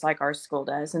process just like our school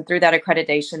does. And through that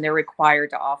accreditation, they're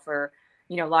required to offer,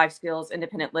 life skills,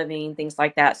 independent living, things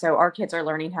like that. So our kids are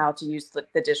learning how to use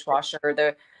the dishwasher,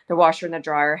 the washer and the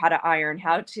dryer, how to iron,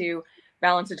 how to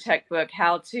balance a checkbook,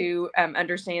 how to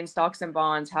understand stocks and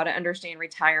bonds, how to understand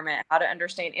retirement, how to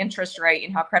understand interest rate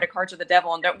and how credit cards are the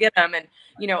devil and don't get them. And,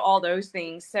 all those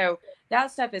things. So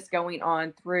that stuff is going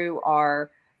on through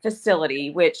our facility,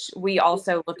 which we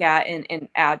also look at and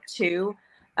add to.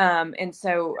 And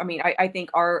so, I think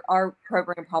our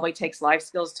program probably takes life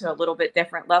skills to a little bit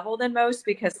different level than most,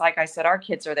 because like I said, our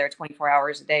kids are there 24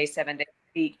 hours a day, 7 days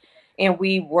a week, and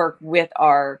we work with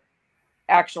our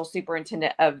actual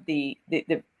superintendent of the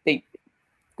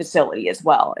facility as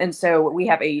well. And so we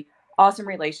have a awesome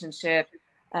relationship.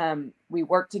 We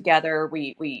work together,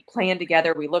 we plan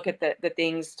together, we look at the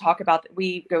things,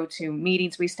 we go to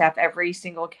meetings, we staff every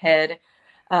single kid,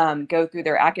 go through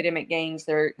their academic gains,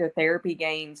 their therapy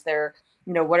gains,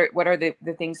 what are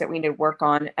the things that we need to work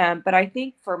on. But I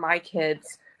think for my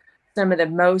kids, some of the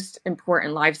most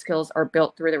important life skills are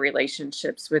built through the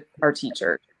relationships with our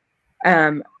teachers.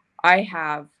 I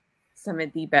have some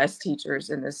of the best teachers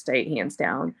in this state, hands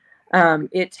down.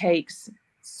 It takes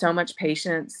so much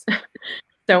patience,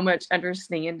 so much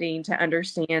understanding to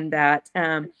understand that,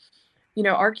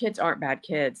 our kids aren't bad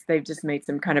kids. They've just made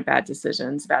some kind of bad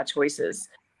decisions, bad choices.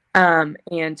 And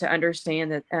to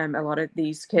understand that a lot of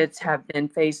these kids have been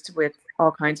faced with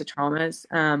all kinds of traumas,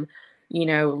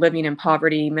 living in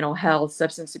poverty, mental health,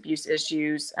 substance abuse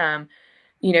issues,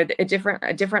 you know, a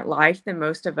different life than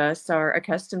most of us are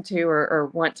accustomed to or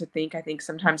want to think, I think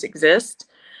sometimes exist.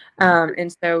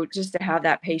 And so just to have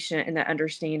that patient and that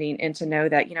understanding, and to know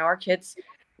that, you know, our kids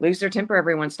lose their temper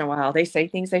every once in a while. They say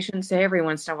things they shouldn't say every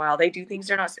once in a while. They do things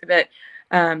they're not, but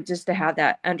just to have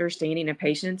that understanding and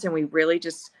patience, and we really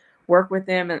just work with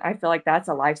them. And I feel like that's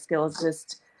a life skill. It's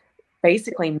just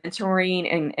basically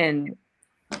mentoring and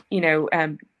you know,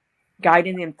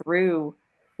 guiding them through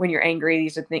when you're angry.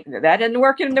 These are things that doesn't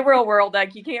work in the real world.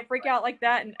 Like, you can't freak out like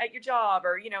that and at your job,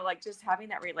 or, you know, like just having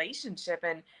that relationship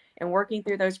and working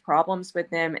through those problems with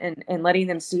them, and letting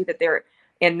them see that they're,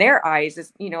 in their eyes,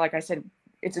 is, you know, like I said,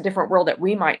 it's a different world that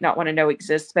we might not want to know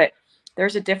exists, but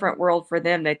there's a different world for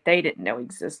them that they didn't know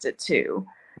existed too.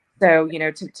 So, you know,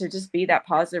 to just be that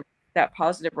positive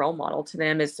role model to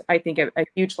them is, I think, a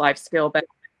huge life skill. But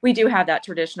we do have that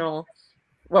traditional,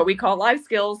 what we call life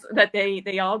skills, that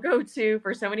they all go to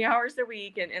for so many hours a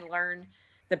week and learn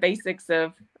the basics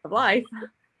of life.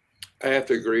 I have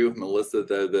to agree with Melissa,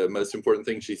 though. The most important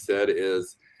thing she said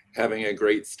is having a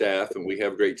great staff, and we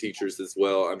have great teachers as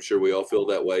well. I'm sure we all feel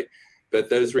that way. But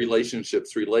those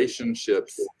relationships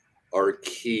are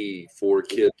key for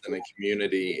kids in a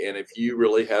community. And if you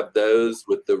really have those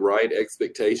with the right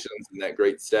expectations and that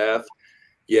great staff,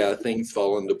 yeah, things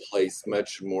fall into place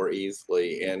much more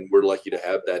easily. And we're lucky to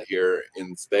have that here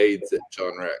in spades at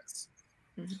John Rex.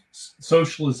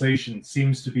 Socialization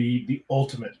seems to be the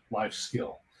ultimate life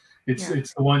skill.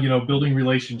 It's the one, you know, building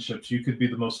relationships. You could be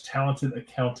the most talented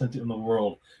accountant in the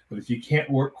world, but if you can't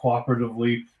work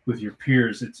cooperatively with your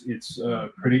peers, it's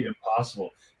pretty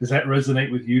impossible. Does that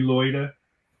resonate with you, Loida?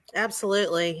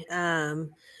 Absolutely.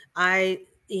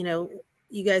 You know,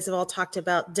 you guys have all talked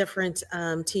about different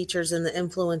teachers and the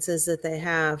influences that they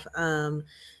have. And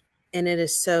it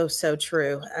is so, so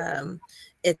true.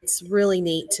 It's really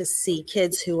neat to see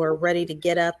kids who are ready to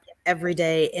get up every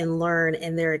day and learn,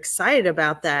 and they're excited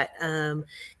about that.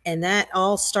 And that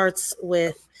all starts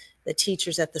with the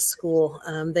teachers at the school.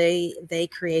 They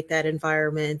create that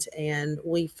environment, and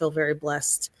we feel very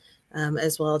blessed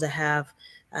as well to have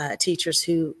teachers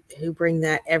who bring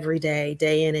that every day,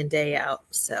 day in and day out.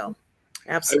 So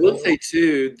absolutely. I will say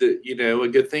too that, you know, a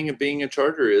good thing of being a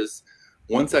charter is,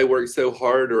 once I work so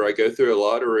hard, or I go through a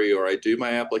lottery, or I do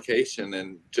my application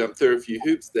and jump through a few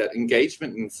hoops, that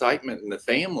engagement and excitement in the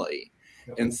family,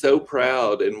 and so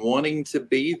proud and wanting to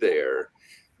be there,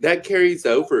 that carries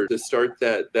over to start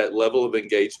that level of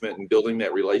engagement and building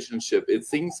that relationship. It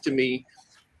seems to me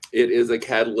it is a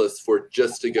catalyst for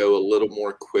just to go a little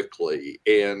more quickly.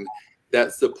 And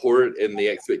that support and the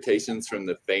expectations from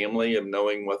the family of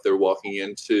knowing what they're walking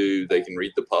into, they can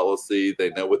read the policy, they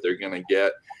know what they're going to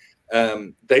get.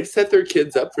 They've set their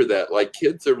kids up for that. Like,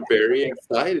 kids are very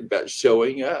excited about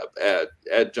showing up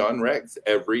at John Rex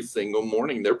every single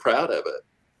morning. They're proud of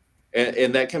it.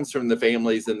 And that comes from the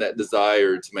families and that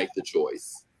desire to make the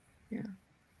choice. Yeah,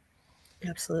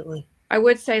 absolutely. I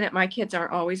would say that my kids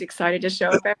aren't always excited to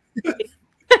show up every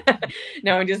day.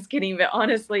 No, I'm just kidding. But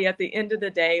honestly, at the end of the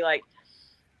day, like,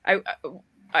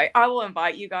 I will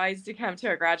invite you guys to come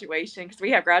to a graduation, because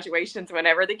we have graduations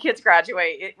whenever the kids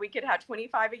graduate. We could have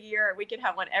 25 a year, or we could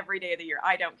have one every day of the year.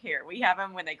 I don't care. We have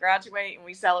them when they graduate, and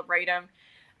we celebrate them.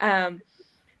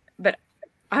 But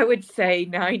I would say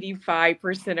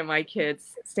 95% of my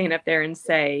kids stand up there and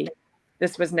say,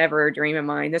 this was never a dream of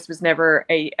mine. This was never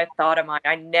a thought of mine.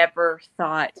 I never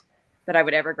thought that I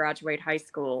would ever graduate high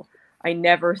school. I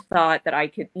never thought that I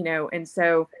could, you know, and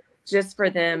so just for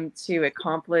them to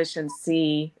accomplish and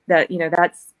see that, you know,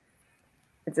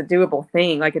 it's a doable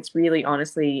thing. Like, it's really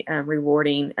honestly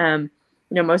rewarding. You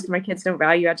know, most of my kids don't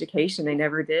value education. They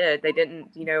never did. They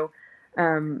didn't, you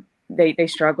know, they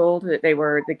struggled. They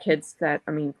were the kids that,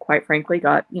 I mean, quite frankly,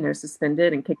 got, you know,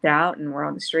 suspended and kicked out and were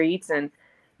on the streets. And,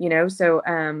 you know, so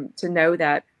to know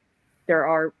that there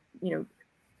are, you know,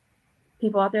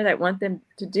 people out there that want them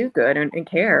to do good and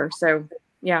care. So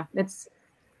yeah,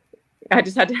 I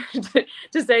just had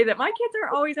to say that my kids are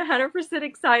always 100%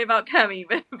 excited about coming,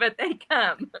 but they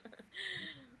come.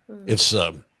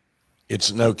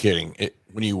 It's no kidding.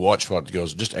 When you watch what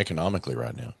goes just economically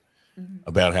right now,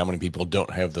 about how many people don't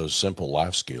have those simple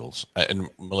life skills. And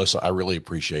Melissa, I really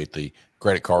appreciate the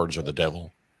credit cards are the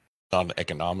devil. Not an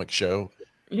economic show,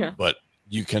 yeah, but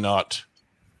you cannot.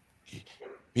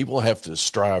 People have to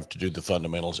strive to do the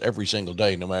fundamentals every single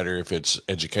day, no matter if it's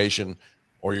education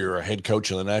or you're a head coach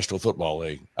in the National Football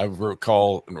League. I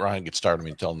recall, and Ryan gets tired of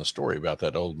me telling the story about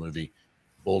that old movie,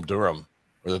 Bull Durham,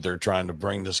 where they're trying to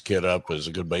bring this kid up as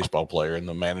a good baseball player, and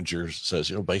the manager says,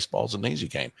 you know, baseball's an easy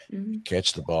game. You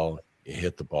catch the ball, you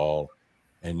hit the ball,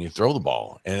 and you throw the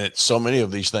ball. And it's so many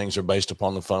of these things are based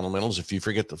upon the fundamentals. If you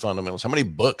forget the fundamentals, how many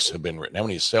books have been written? How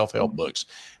many self-help books?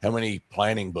 How many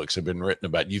planning books have been written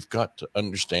about? You've got to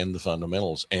understand the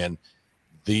fundamentals. And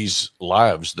these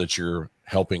lives that you're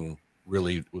helping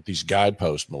really with these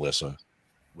guideposts, Melissa,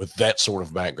 with that sort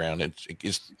of background,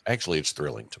 it's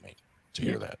thrilling to me to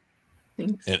hear that.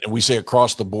 Thanks. And we say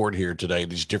across the board here today,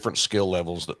 these different skill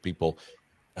levels that people,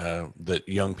 that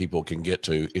young people can get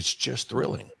to, it's just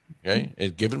thrilling. Okay.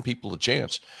 And giving people a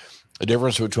chance. The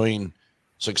difference between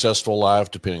successful life,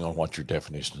 depending on what your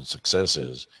definition of success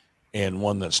is, and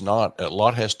one that's not, a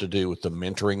lot has to do with the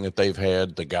mentoring that they've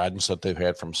had, the guidance that they've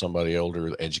had from somebody older,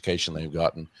 the education they've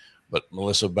gotten. But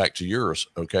Melissa, back to yours.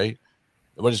 Okay.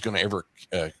 Nobody's going to ever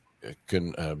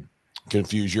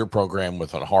confuse your program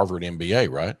with a Harvard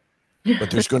MBA, right?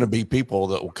 But there's going to be people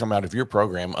that will come out of your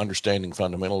program understanding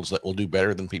fundamentals that will do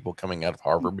better than people coming out of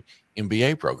Harvard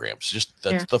MBA programs. Just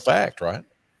that's the fact, right?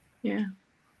 Yeah.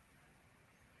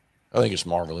 I think it's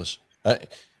marvelous.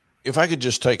 If I could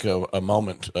just take a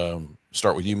moment,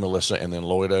 start with you, Melissa, and then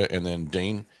Loida, and then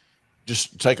Dean,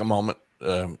 just take a moment.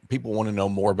 People want to know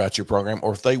more about your program,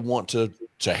 or if they want to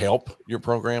help your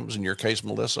programs, in your case,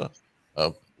 Melissa,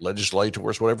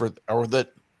 legislators, whatever, or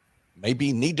that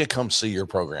maybe need to come see your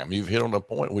program. You've hit on a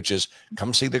point, which is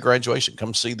come see the graduation,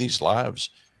 come see these lives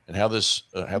and how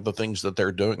the things that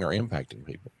they're doing are impacting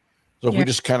people. So if we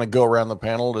just kind of go around the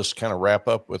panel, just kind of wrap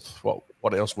up with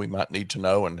what else we might need to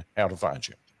know and how to find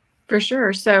you. For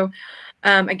sure. So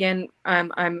again,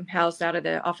 I'm housed out of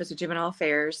the Office of Juvenile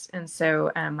Affairs. And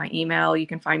so my email, you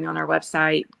can find me on our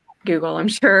website, Google, I'm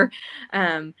sure.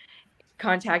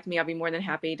 Contact me. I'll be more than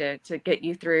happy to get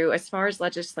you through. As far as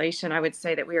legislation, I would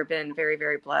say that we have been very,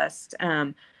 very blessed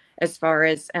as far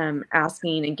as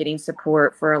asking and getting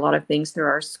support for a lot of things through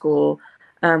our school.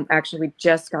 Actually, we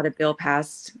just got a bill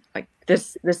passed like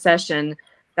this session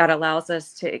that allows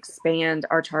us to expand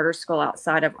our charter school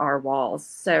outside of our walls.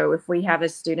 So if we have a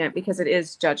student, because it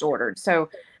is judge ordered, so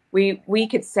we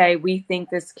could say we think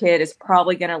this kid is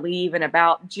probably going to leave in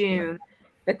about June,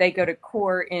 but they go to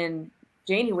court in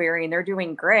January and they're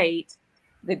doing great,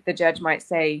 the judge might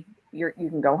say you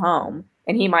can go home,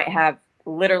 and he might have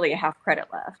literally a half credit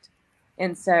left.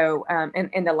 And so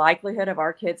and the likelihood of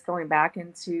our kids going back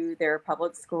into their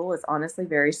public school is honestly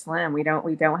very slim. We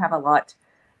don't have a lot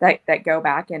that go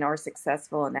back and are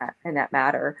successful in that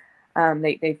matter.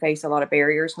 They face a lot of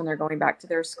barriers when they're going back to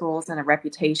their schools, and a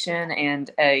reputation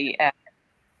and a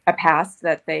past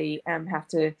that they have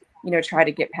to try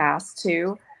to get past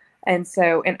too. And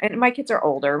so, and my kids are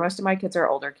older. Most of my kids are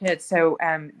older kids. So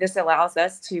this allows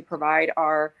us to provide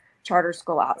our charter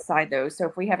school outside those. So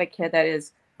if we have a kid that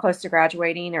is close to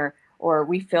graduating or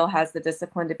we feel has the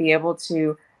discipline to be able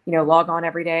to, log on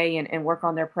every day and work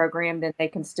on their program, then they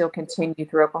can still continue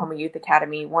through Oklahoma Youth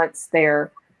Academy once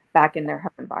they're back in their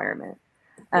home environment.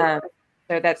 So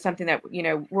that's something that,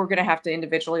 we're going to have to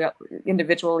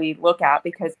individually look at,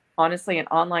 because honestly, an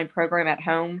online program at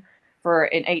home for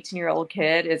an 18-year-old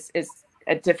kid is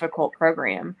a difficult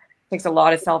program. It takes a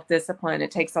lot of self-discipline.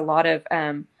 It takes a lot of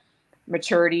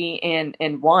maturity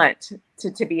and want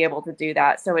to be able to do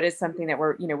that. So it is something that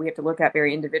we have to look at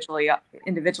very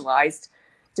individualized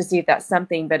to see if that's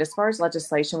something. But as far as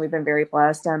legislation, we've been very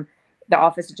blessed. The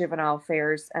Office of Juvenile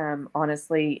Affairs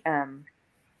honestly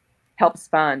helps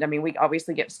fund. I mean, we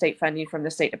obviously get state funding from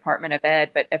the State Department of Ed,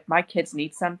 but if my kids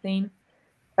need something,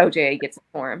 OJA gets it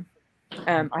for them.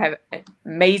 I have an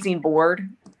amazing board.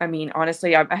 I mean,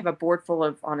 honestly, I have a board full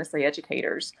of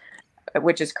educators,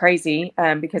 which is crazy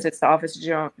because it's the Office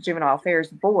of Juvenile Affairs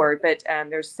board, but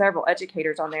there's several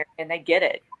educators on there and they get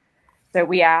it. So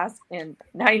we ask, and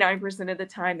 99% of the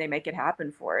time they make it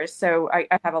happen for us. So I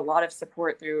have a lot of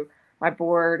support through my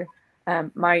board.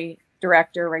 My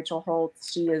director, Rachel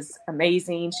Holtz, she is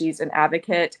amazing. She's an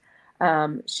advocate.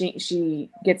 She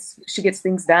gets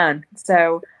things done.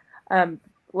 So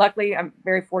luckily, I'm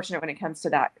very fortunate when it comes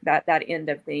to that end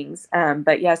of things.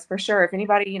 But yes, for sure, if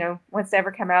anybody wants to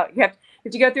ever come out, you have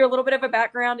to go through a little bit of a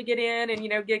background to get in,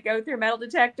 and go through a metal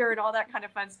detector and all that kind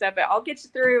of fun stuff. But I'll get you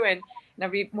through, and I'll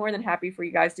be more than happy for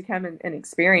you guys to come and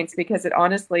experience, because it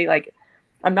honestly,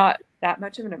 I'm not that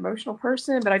much of an emotional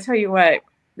person, but I tell you what,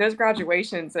 those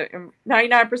graduations,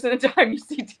 99% of the time you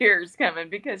see tears coming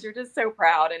because you're just so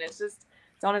proud, and it's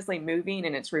honestly moving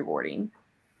and it's rewarding.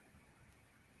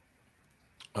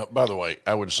 By the way,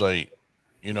 I would say,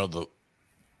 the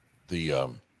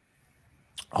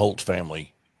Holt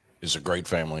family is a great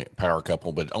family, power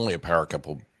couple, but only a power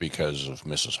couple because of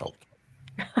Mrs. Holt.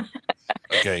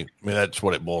 Okay. I mean, that's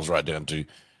what it boils right down to.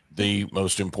 The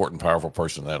most important, powerful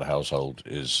person in that household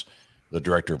is the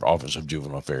director of Office of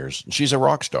Juvenile Affairs. She's a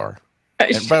rock star.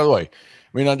 And by the way,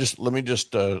 let me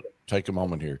just take a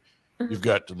moment here. You've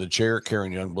got the chair,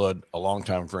 Karen Youngblood, a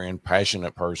longtime friend,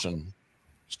 passionate person,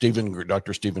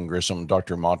 Dr. Stephen Grissom,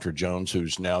 Dr. Montra Jones,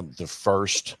 who's now the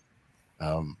first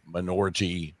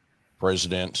minority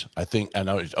president. I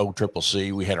know it's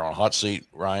OCCC. We had her on hot seat,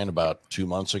 Ryan, about 2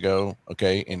 months ago.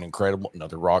 Okay. And incredible,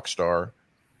 another rock star.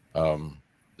 The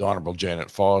Honorable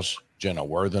Janet Foss, Jenna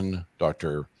Worthen,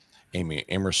 Dr. Amy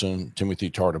Emerson, Timothy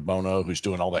Tartabono, who's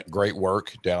doing all that great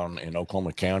work down in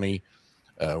Oklahoma County,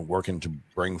 working to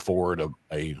bring forward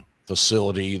a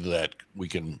facility that we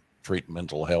can treat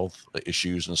mental health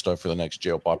issues and stuff for the next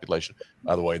jail population.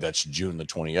 By the way, that's June the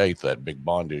 28th, that big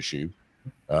bond issue.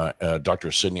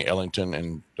 Dr. Sidney Ellington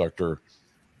and Dr.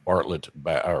 Bartlett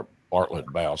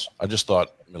Baus. I just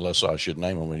thought, Melissa, I should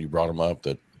name them when you brought them up,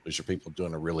 that these are people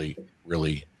doing a really,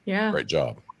 really great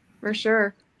job. For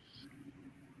sure.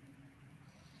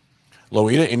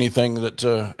 Loida, anything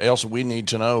that else we need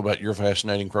to know about your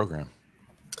fascinating program?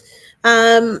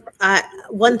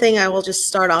 One thing I will just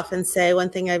start off and say,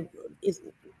 one thing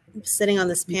sitting on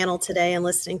this panel today and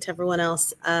listening to everyone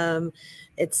else,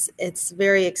 it's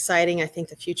very exciting. I think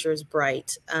the future is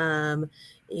bright.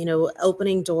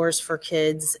 Opening doors for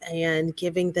kids and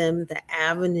giving them the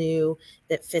avenue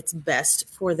that fits best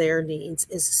for their needs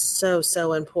is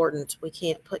so important. We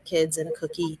can't put kids in a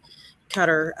cookie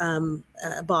cutter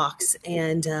box.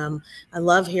 And I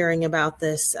love hearing about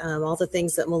this, all the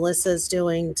things that Melissa is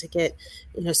doing to get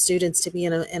students to be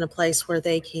in a place where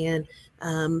they can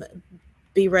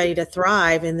be ready to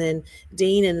thrive. And then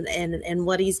Dean and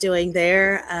what he's doing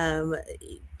there,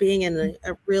 being in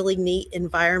a really neat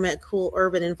environment, cool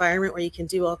urban environment where you can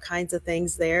do all kinds of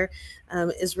things there,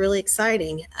 is really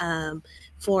exciting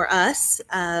for us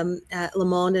at Le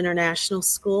Monde International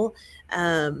School.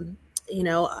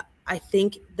 I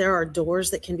think there are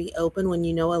doors that can be open when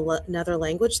you know another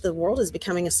language. The world is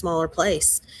becoming a smaller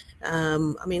place.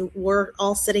 We're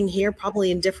all sitting here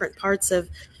probably in different parts of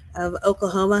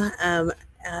Oklahoma,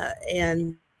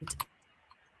 and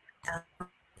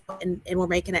we're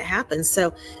making it happen.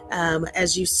 So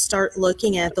as you start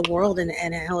looking at the world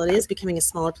and how it is becoming a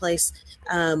smaller place,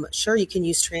 sure, you can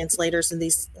use translators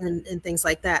and things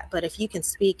like that. But if you can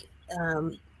speak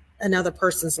another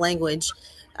person's language,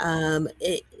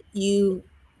 you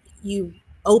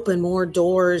open more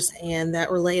doors, and that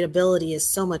relatability is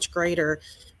so much greater.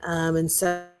 And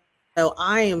so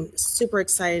I am super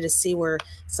excited to see where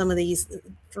some of these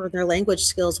for their language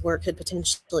skills work could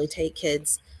potentially take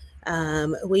kids.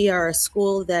 We are a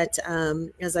school that,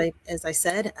 as I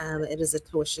said, it is a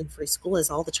tuition-free school, as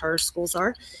all the charter schools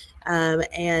are.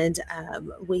 Right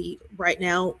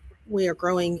now we are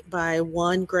growing by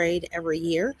 1 grade every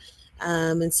year.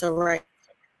 And so right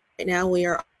now we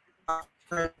are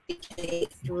PK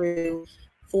through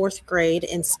 4th grade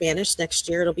in Spanish. Next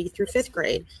year it'll be through 5th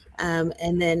grade,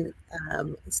 and then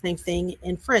same thing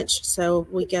in French. So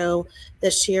we go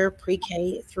this year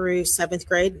pre-K through 7th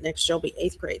grade. Next year will be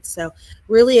 8th grade. So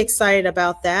really excited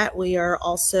about that. We are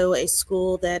also a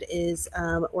school that is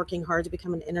working hard to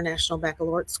become an international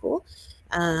baccalaureate school.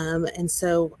 And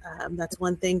so that's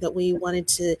one thing that we wanted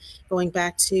to, going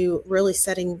back to really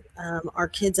setting our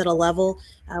kids at a level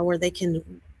where they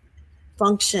can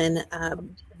function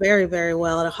very, very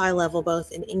well at a high level,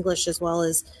 both in English as well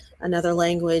as another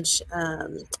language.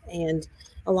 And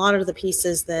a lot of the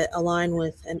pieces that align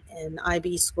with an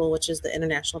IB school, which is the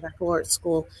International Baccalaureate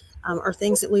School, are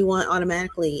things that we want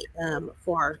automatically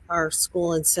for our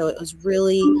school. And so it was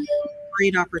really a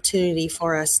great opportunity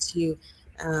for us to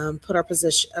put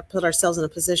ourselves in a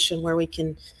position where we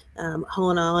can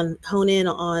hone in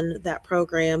on that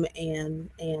program and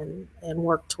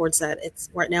work towards that. It's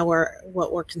right now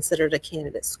what we're considered a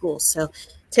candidate school. So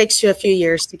it takes you a few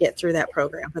years to get through that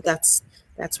program, but that's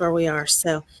where we are.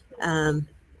 So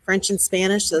French and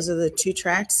Spanish, those are the 2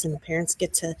 tracks, and parents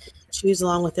get to choose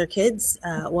along with their kids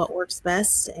what works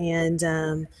best,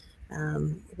 and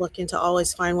looking to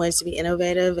always find ways to be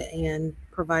innovative and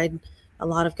provide a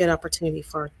lot of good opportunity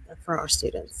for our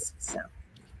students. So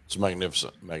it's a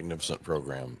magnificent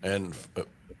program. And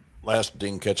last,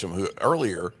 Dean Ketchum, who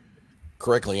earlier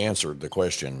correctly answered the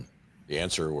question. The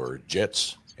answer were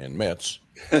Jets and Mets.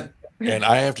 And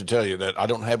I have to tell you that I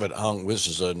don't have it hung. This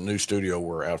is a new studio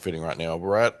we're outfitting right now.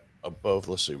 Right above,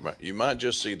 let's see, you might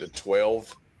just see the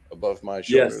 12 above my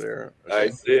shoulder there. Okay. I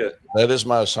see it. That is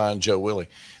my assigned Joe Willie.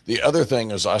 The other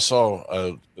thing is I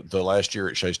saw the last year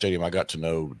at Shea Stadium, I got to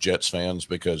know Jets fans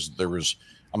because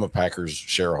I'm a Packers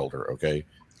shareholder, okay?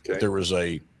 There was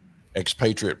a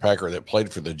expatriate Packer that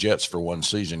played for the Jets for 1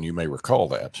 season. You may recall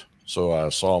that. So I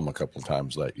saw him a couple of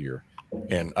times that year.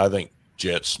 And I think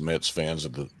Jets, Mets fans,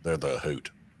 they're the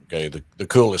hoot, Okay, the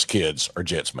coolest kids are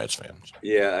Jets Mets fans.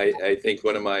 Yeah, I think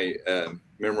one of my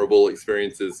memorable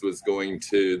experiences was going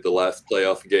to the last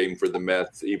playoff game for the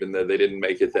Mets, even though they didn't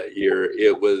make it that year.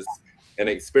 It was an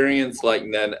experience like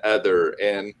none other.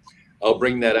 And I'll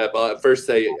bring that up. I'll first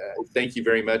say thank you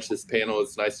very much, this panel.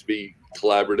 It's nice to be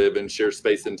collaborative and share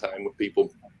space and time with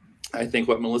people. I think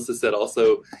what Melissa said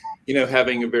also, you know,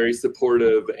 having a very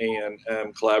supportive and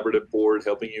collaborative board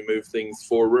helping you move things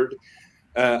forward.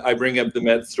 I bring up the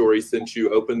Met story since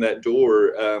you opened that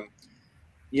door.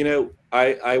 You know,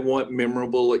 I want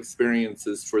memorable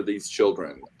experiences for these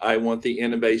children. I want the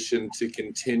innovation to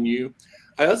continue.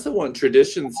 I also want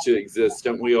traditions to exist,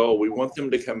 don't we all? We want them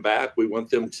to come back. We want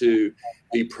them to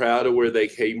be proud of where they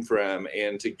came from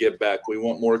and to give back. We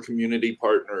want more community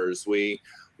partners.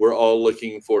 We're all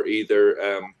looking for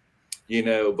either, you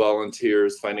know,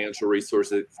 volunteers, financial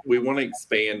resources. We want to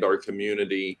expand our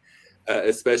community,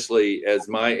 especially as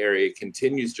my area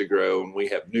continues to grow and we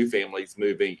have new families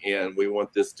moving in. We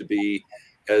want this to be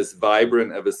as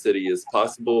vibrant of a city as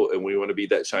possible, and we want to be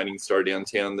that shining star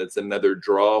downtown that's another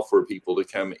draw for people to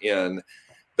come in.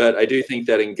 But I do think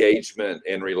that engagement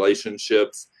and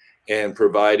relationships and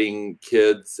providing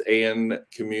kids and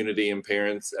community and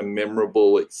parents a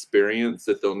memorable experience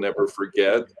that they'll never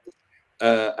forget,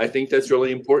 I think that's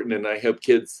really important. And I hope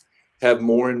kids have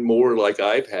more and more like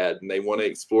I've had, and they want to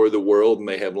explore the world, and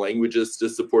they have languages to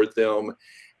support them,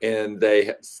 and they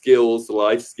have skills,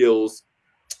 life skills,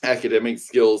 academic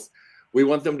skills. We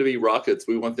want them to be rockets.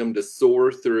 We want them to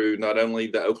soar through not only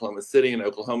the Oklahoma City and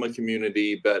Oklahoma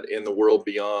community, but in the world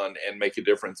beyond and make a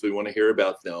difference. We want to hear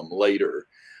about them later.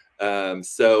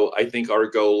 So I think our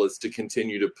goal is to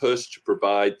continue to push to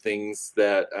provide things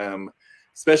that,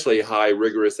 especially high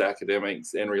rigorous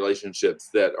academics and relationships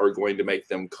that are going to make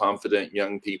them confident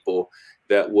young people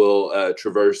that will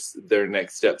traverse their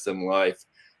next steps in life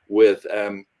with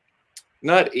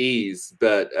not ease,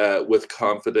 but with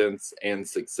confidence and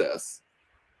success.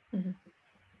 Mm-hmm.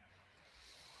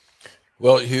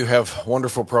 Well, you have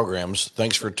wonderful programs.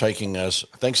 Thanks for taking us.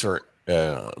 Thanks for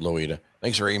Loida.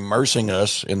 Thanks for immersing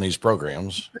us in these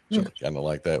programs. So kind of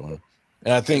like that one.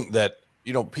 And I think that,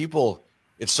 you know, people,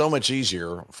 it's so much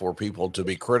easier for people to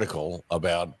be critical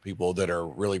about people that are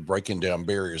really breaking down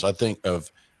barriers. I think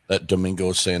of that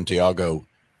Domingo Santiago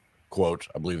quote.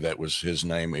 I believe that was his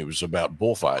name. It was about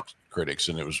bullfight critics,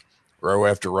 and it was row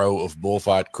after row of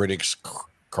bullfight critics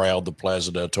crowd the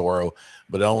Plaza del Toro,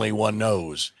 but only one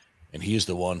knows, and he's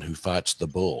the one who fights the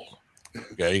bull.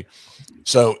 Okay.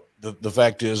 So the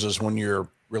fact is when you're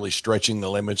really stretching the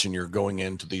limits and you're going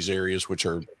into these areas, which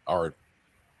are, you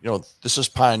know, this is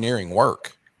pioneering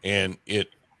work, and it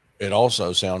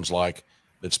also sounds like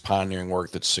it's pioneering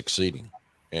work that's succeeding.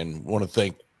 And want to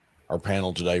thank our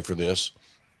panel today for this.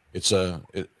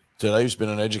 Today's been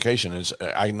an education.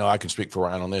 I know I can speak for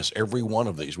Ryan on this. Every one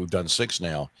of these, we've done 6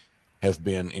 now, have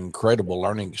been incredible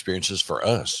learning experiences for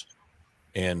us.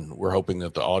 And we're hoping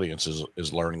that the audience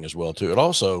is learning as well, too. It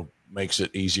also makes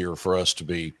it easier for us to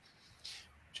be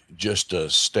just to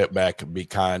step back and be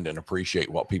kind and appreciate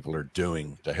what people are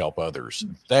doing to help others.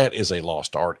 That is a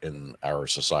lost art in our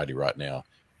society right now.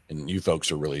 And you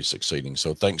folks are really succeeding.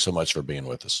 So thanks so much for being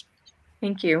with us.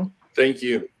 Thank you. Thank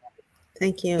you.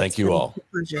 Thank you. Thank you all.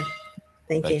 Pleasure.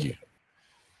 Thank you.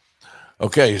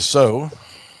 Okay, so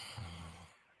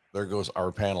there goes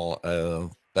our panel.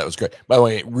 That was great. By the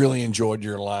way, really enjoyed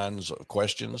your lines of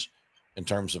questions in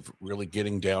terms of really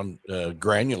getting down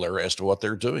granular as to what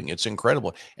they're doing. It's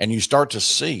incredible. And you start to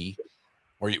see,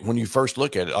 when you first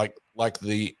look at it, like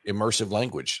the immersive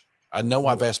language. I know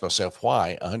I've asked myself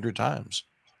why 100 times.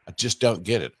 I just don't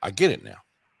get it. I get it now.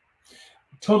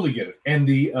 Totally get it. And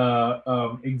the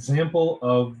example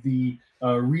of the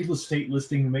real estate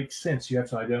listing makes sense. You have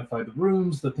to identify the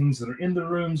rooms, the things that are in the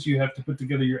rooms. You have to put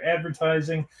together your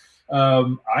advertising.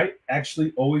 I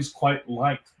actually always quite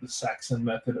liked the Saxon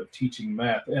method of teaching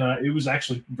math. And it was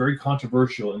actually very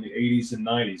controversial in the 80s and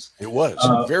 90s. It was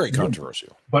very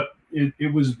controversial. But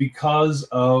it was because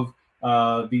of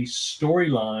the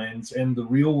storylines and the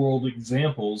real world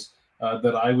examples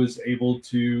that I was able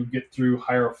to get through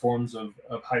higher forms of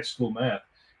high school math.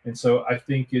 And so I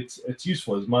think it's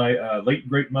useful. As my late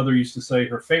great mother used to say,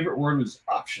 her favorite word was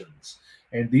options.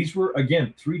 And these were,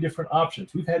 again, 3 different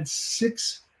options. We've had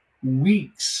 6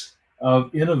 weeks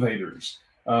of innovators,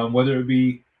 whether it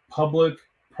be public,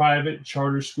 private,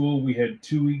 charter school. We had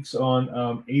 2 weeks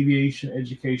on aviation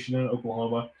education in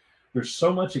Oklahoma. There's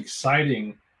so much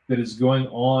exciting that is going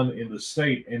on in the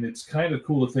state, and it's kind of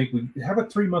cool to think we have a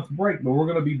 3-month break, but we're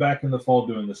going to be back in the fall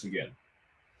doing this again.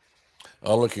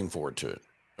 I'm looking forward to it.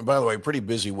 And by the way, pretty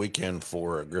busy weekend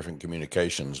for Griffin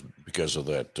Communications because of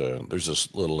that. There's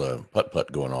this little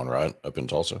putt-putt going on, right, up in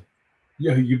Tulsa?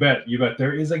 Yeah, you bet. You bet.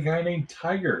 There is a guy named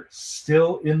Tiger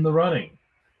still in the running.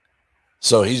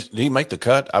 So did he make the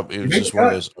cut? It was just one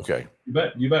of those. Okay. You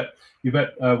bet. You bet. You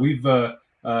bet. We've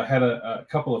had a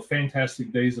couple of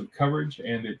fantastic days of coverage,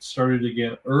 and it started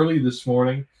again early this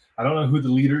morning. I don't know who the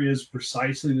leader is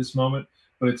precisely this moment,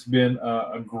 but it's been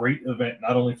a great event,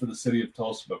 not only for the city of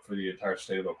Tulsa, but for the entire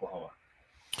state of Oklahoma.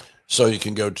 So you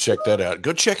can go check that out.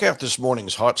 Go check out this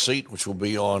morning's hot seat, which will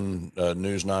be on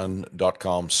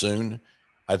news9.com soon.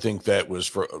 I think that was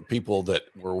for people that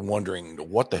were wondering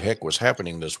what the heck was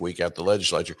happening this week at the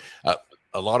legislature.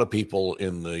 A lot of people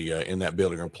in that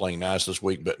building are playing nice this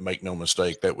week, but make no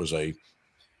mistake, there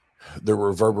were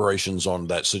reverberations on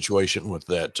that situation with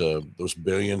that those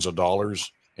billions of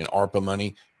dollars in ARPA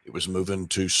money. It was moving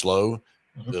too slow.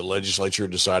 Mm-hmm. The legislature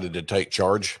decided to take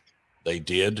charge. They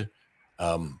did.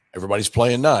 Everybody's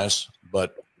playing nice,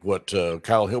 but what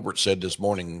Kyle Hilbert said this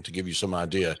morning, to give you some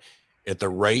idea, at the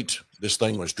rate this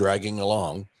thing was dragging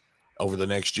along over the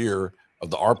next year of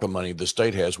the ARPA money the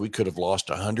state has, we could have lost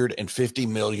 $150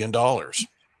 million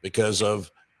because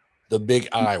of the big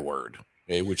I word,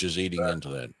 okay, which is eating into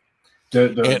that.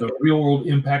 The real world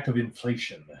impact of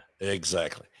inflation.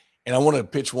 Exactly. And I want to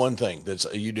pitch one thing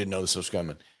you didn't know this was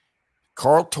coming.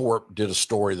 Carl Torp did a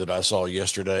story that I saw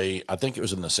yesterday. I think it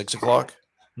was in the 6 o'clock,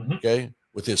 mm-hmm. okay,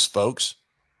 with his folks.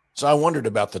 So I wondered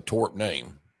about the Torp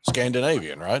name.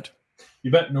 Scandinavian, right?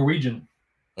 You bet. Norwegian.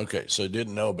 Okay, so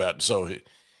didn't know about it. So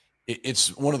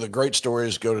it's one of the great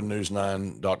stories. Go to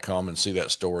news9.com and see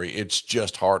that story. It's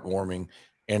just heartwarming,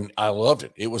 and I loved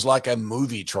it. It was like a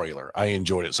movie trailer. I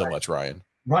enjoyed it so much, Ryan.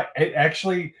 Right.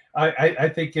 Actually, I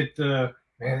think it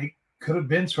could have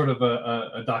been sort of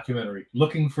a documentary,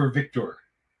 Looking for Victor.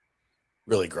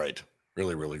 Really great.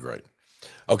 Really, really great.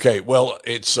 Okay, well,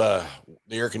 it's the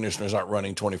air conditioner's not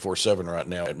running 24/7 right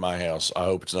now at my house. I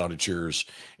hope it's not at yours.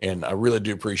 And I really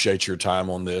do appreciate your time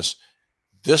on this.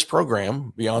 This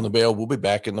program, Beyond the Bell, will be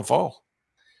back in the fall.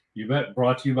 You bet.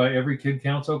 Brought to you by Every Kid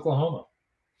Counts Oklahoma.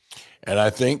 And I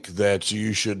think that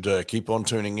you should keep on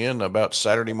tuning in about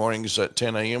Saturday mornings at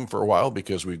 10 a.m. for a while,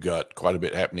 because we've got quite a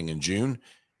bit happening in June,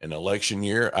 an election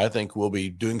year. I think we'll be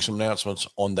doing some announcements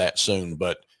on that soon,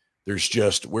 but there's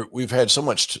just, we've had so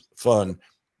much fun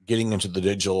getting into the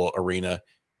digital arena.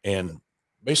 And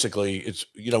basically it's,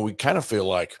 we kind of feel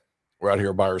like we're out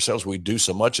here by ourselves. We do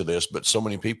so much of this, but so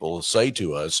many people say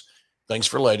to us, thanks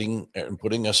for letting and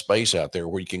putting a space out there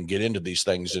where you can get into these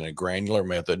things in a granular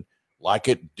method. Like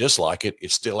it, dislike it,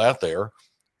 it's still out there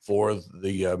for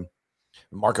the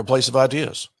marketplace of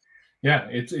ideas. Yeah,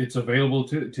 it's available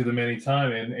to them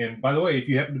anytime. And by the way, if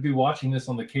you happen to be watching this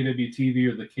on the KWTV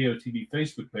or the KOTV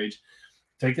Facebook page,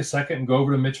 take a second and go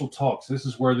over to Mitchell Talks. This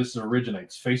is where this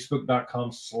originates.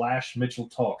 Facebook.com/Mitchell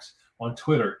Talks. On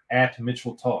Twitter,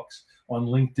 @Mitchell Talks. On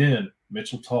LinkedIn,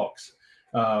 Mitchell Talks.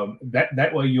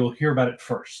 That way you'll hear about it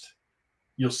first.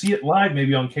 You'll see it live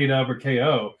maybe on KW or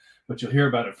KO, but you'll hear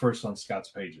about it first on Scott's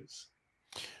pages.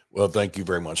 Well, thank you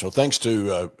very much. Well, thanks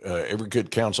to Every Kid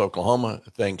Counts Oklahoma.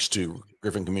 Thanks to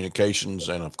Griffin Communications,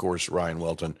 and of course, Ryan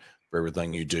Welton, for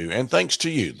everything you do. And thanks to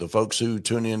you, the folks who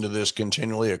tune into this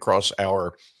continually across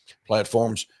our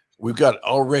platforms. We've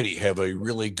already have a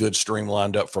really good stream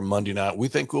lined up for Monday night. We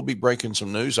think we'll be breaking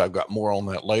some news. I've got more on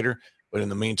that later. But in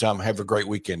the meantime, have a great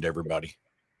weekend, everybody.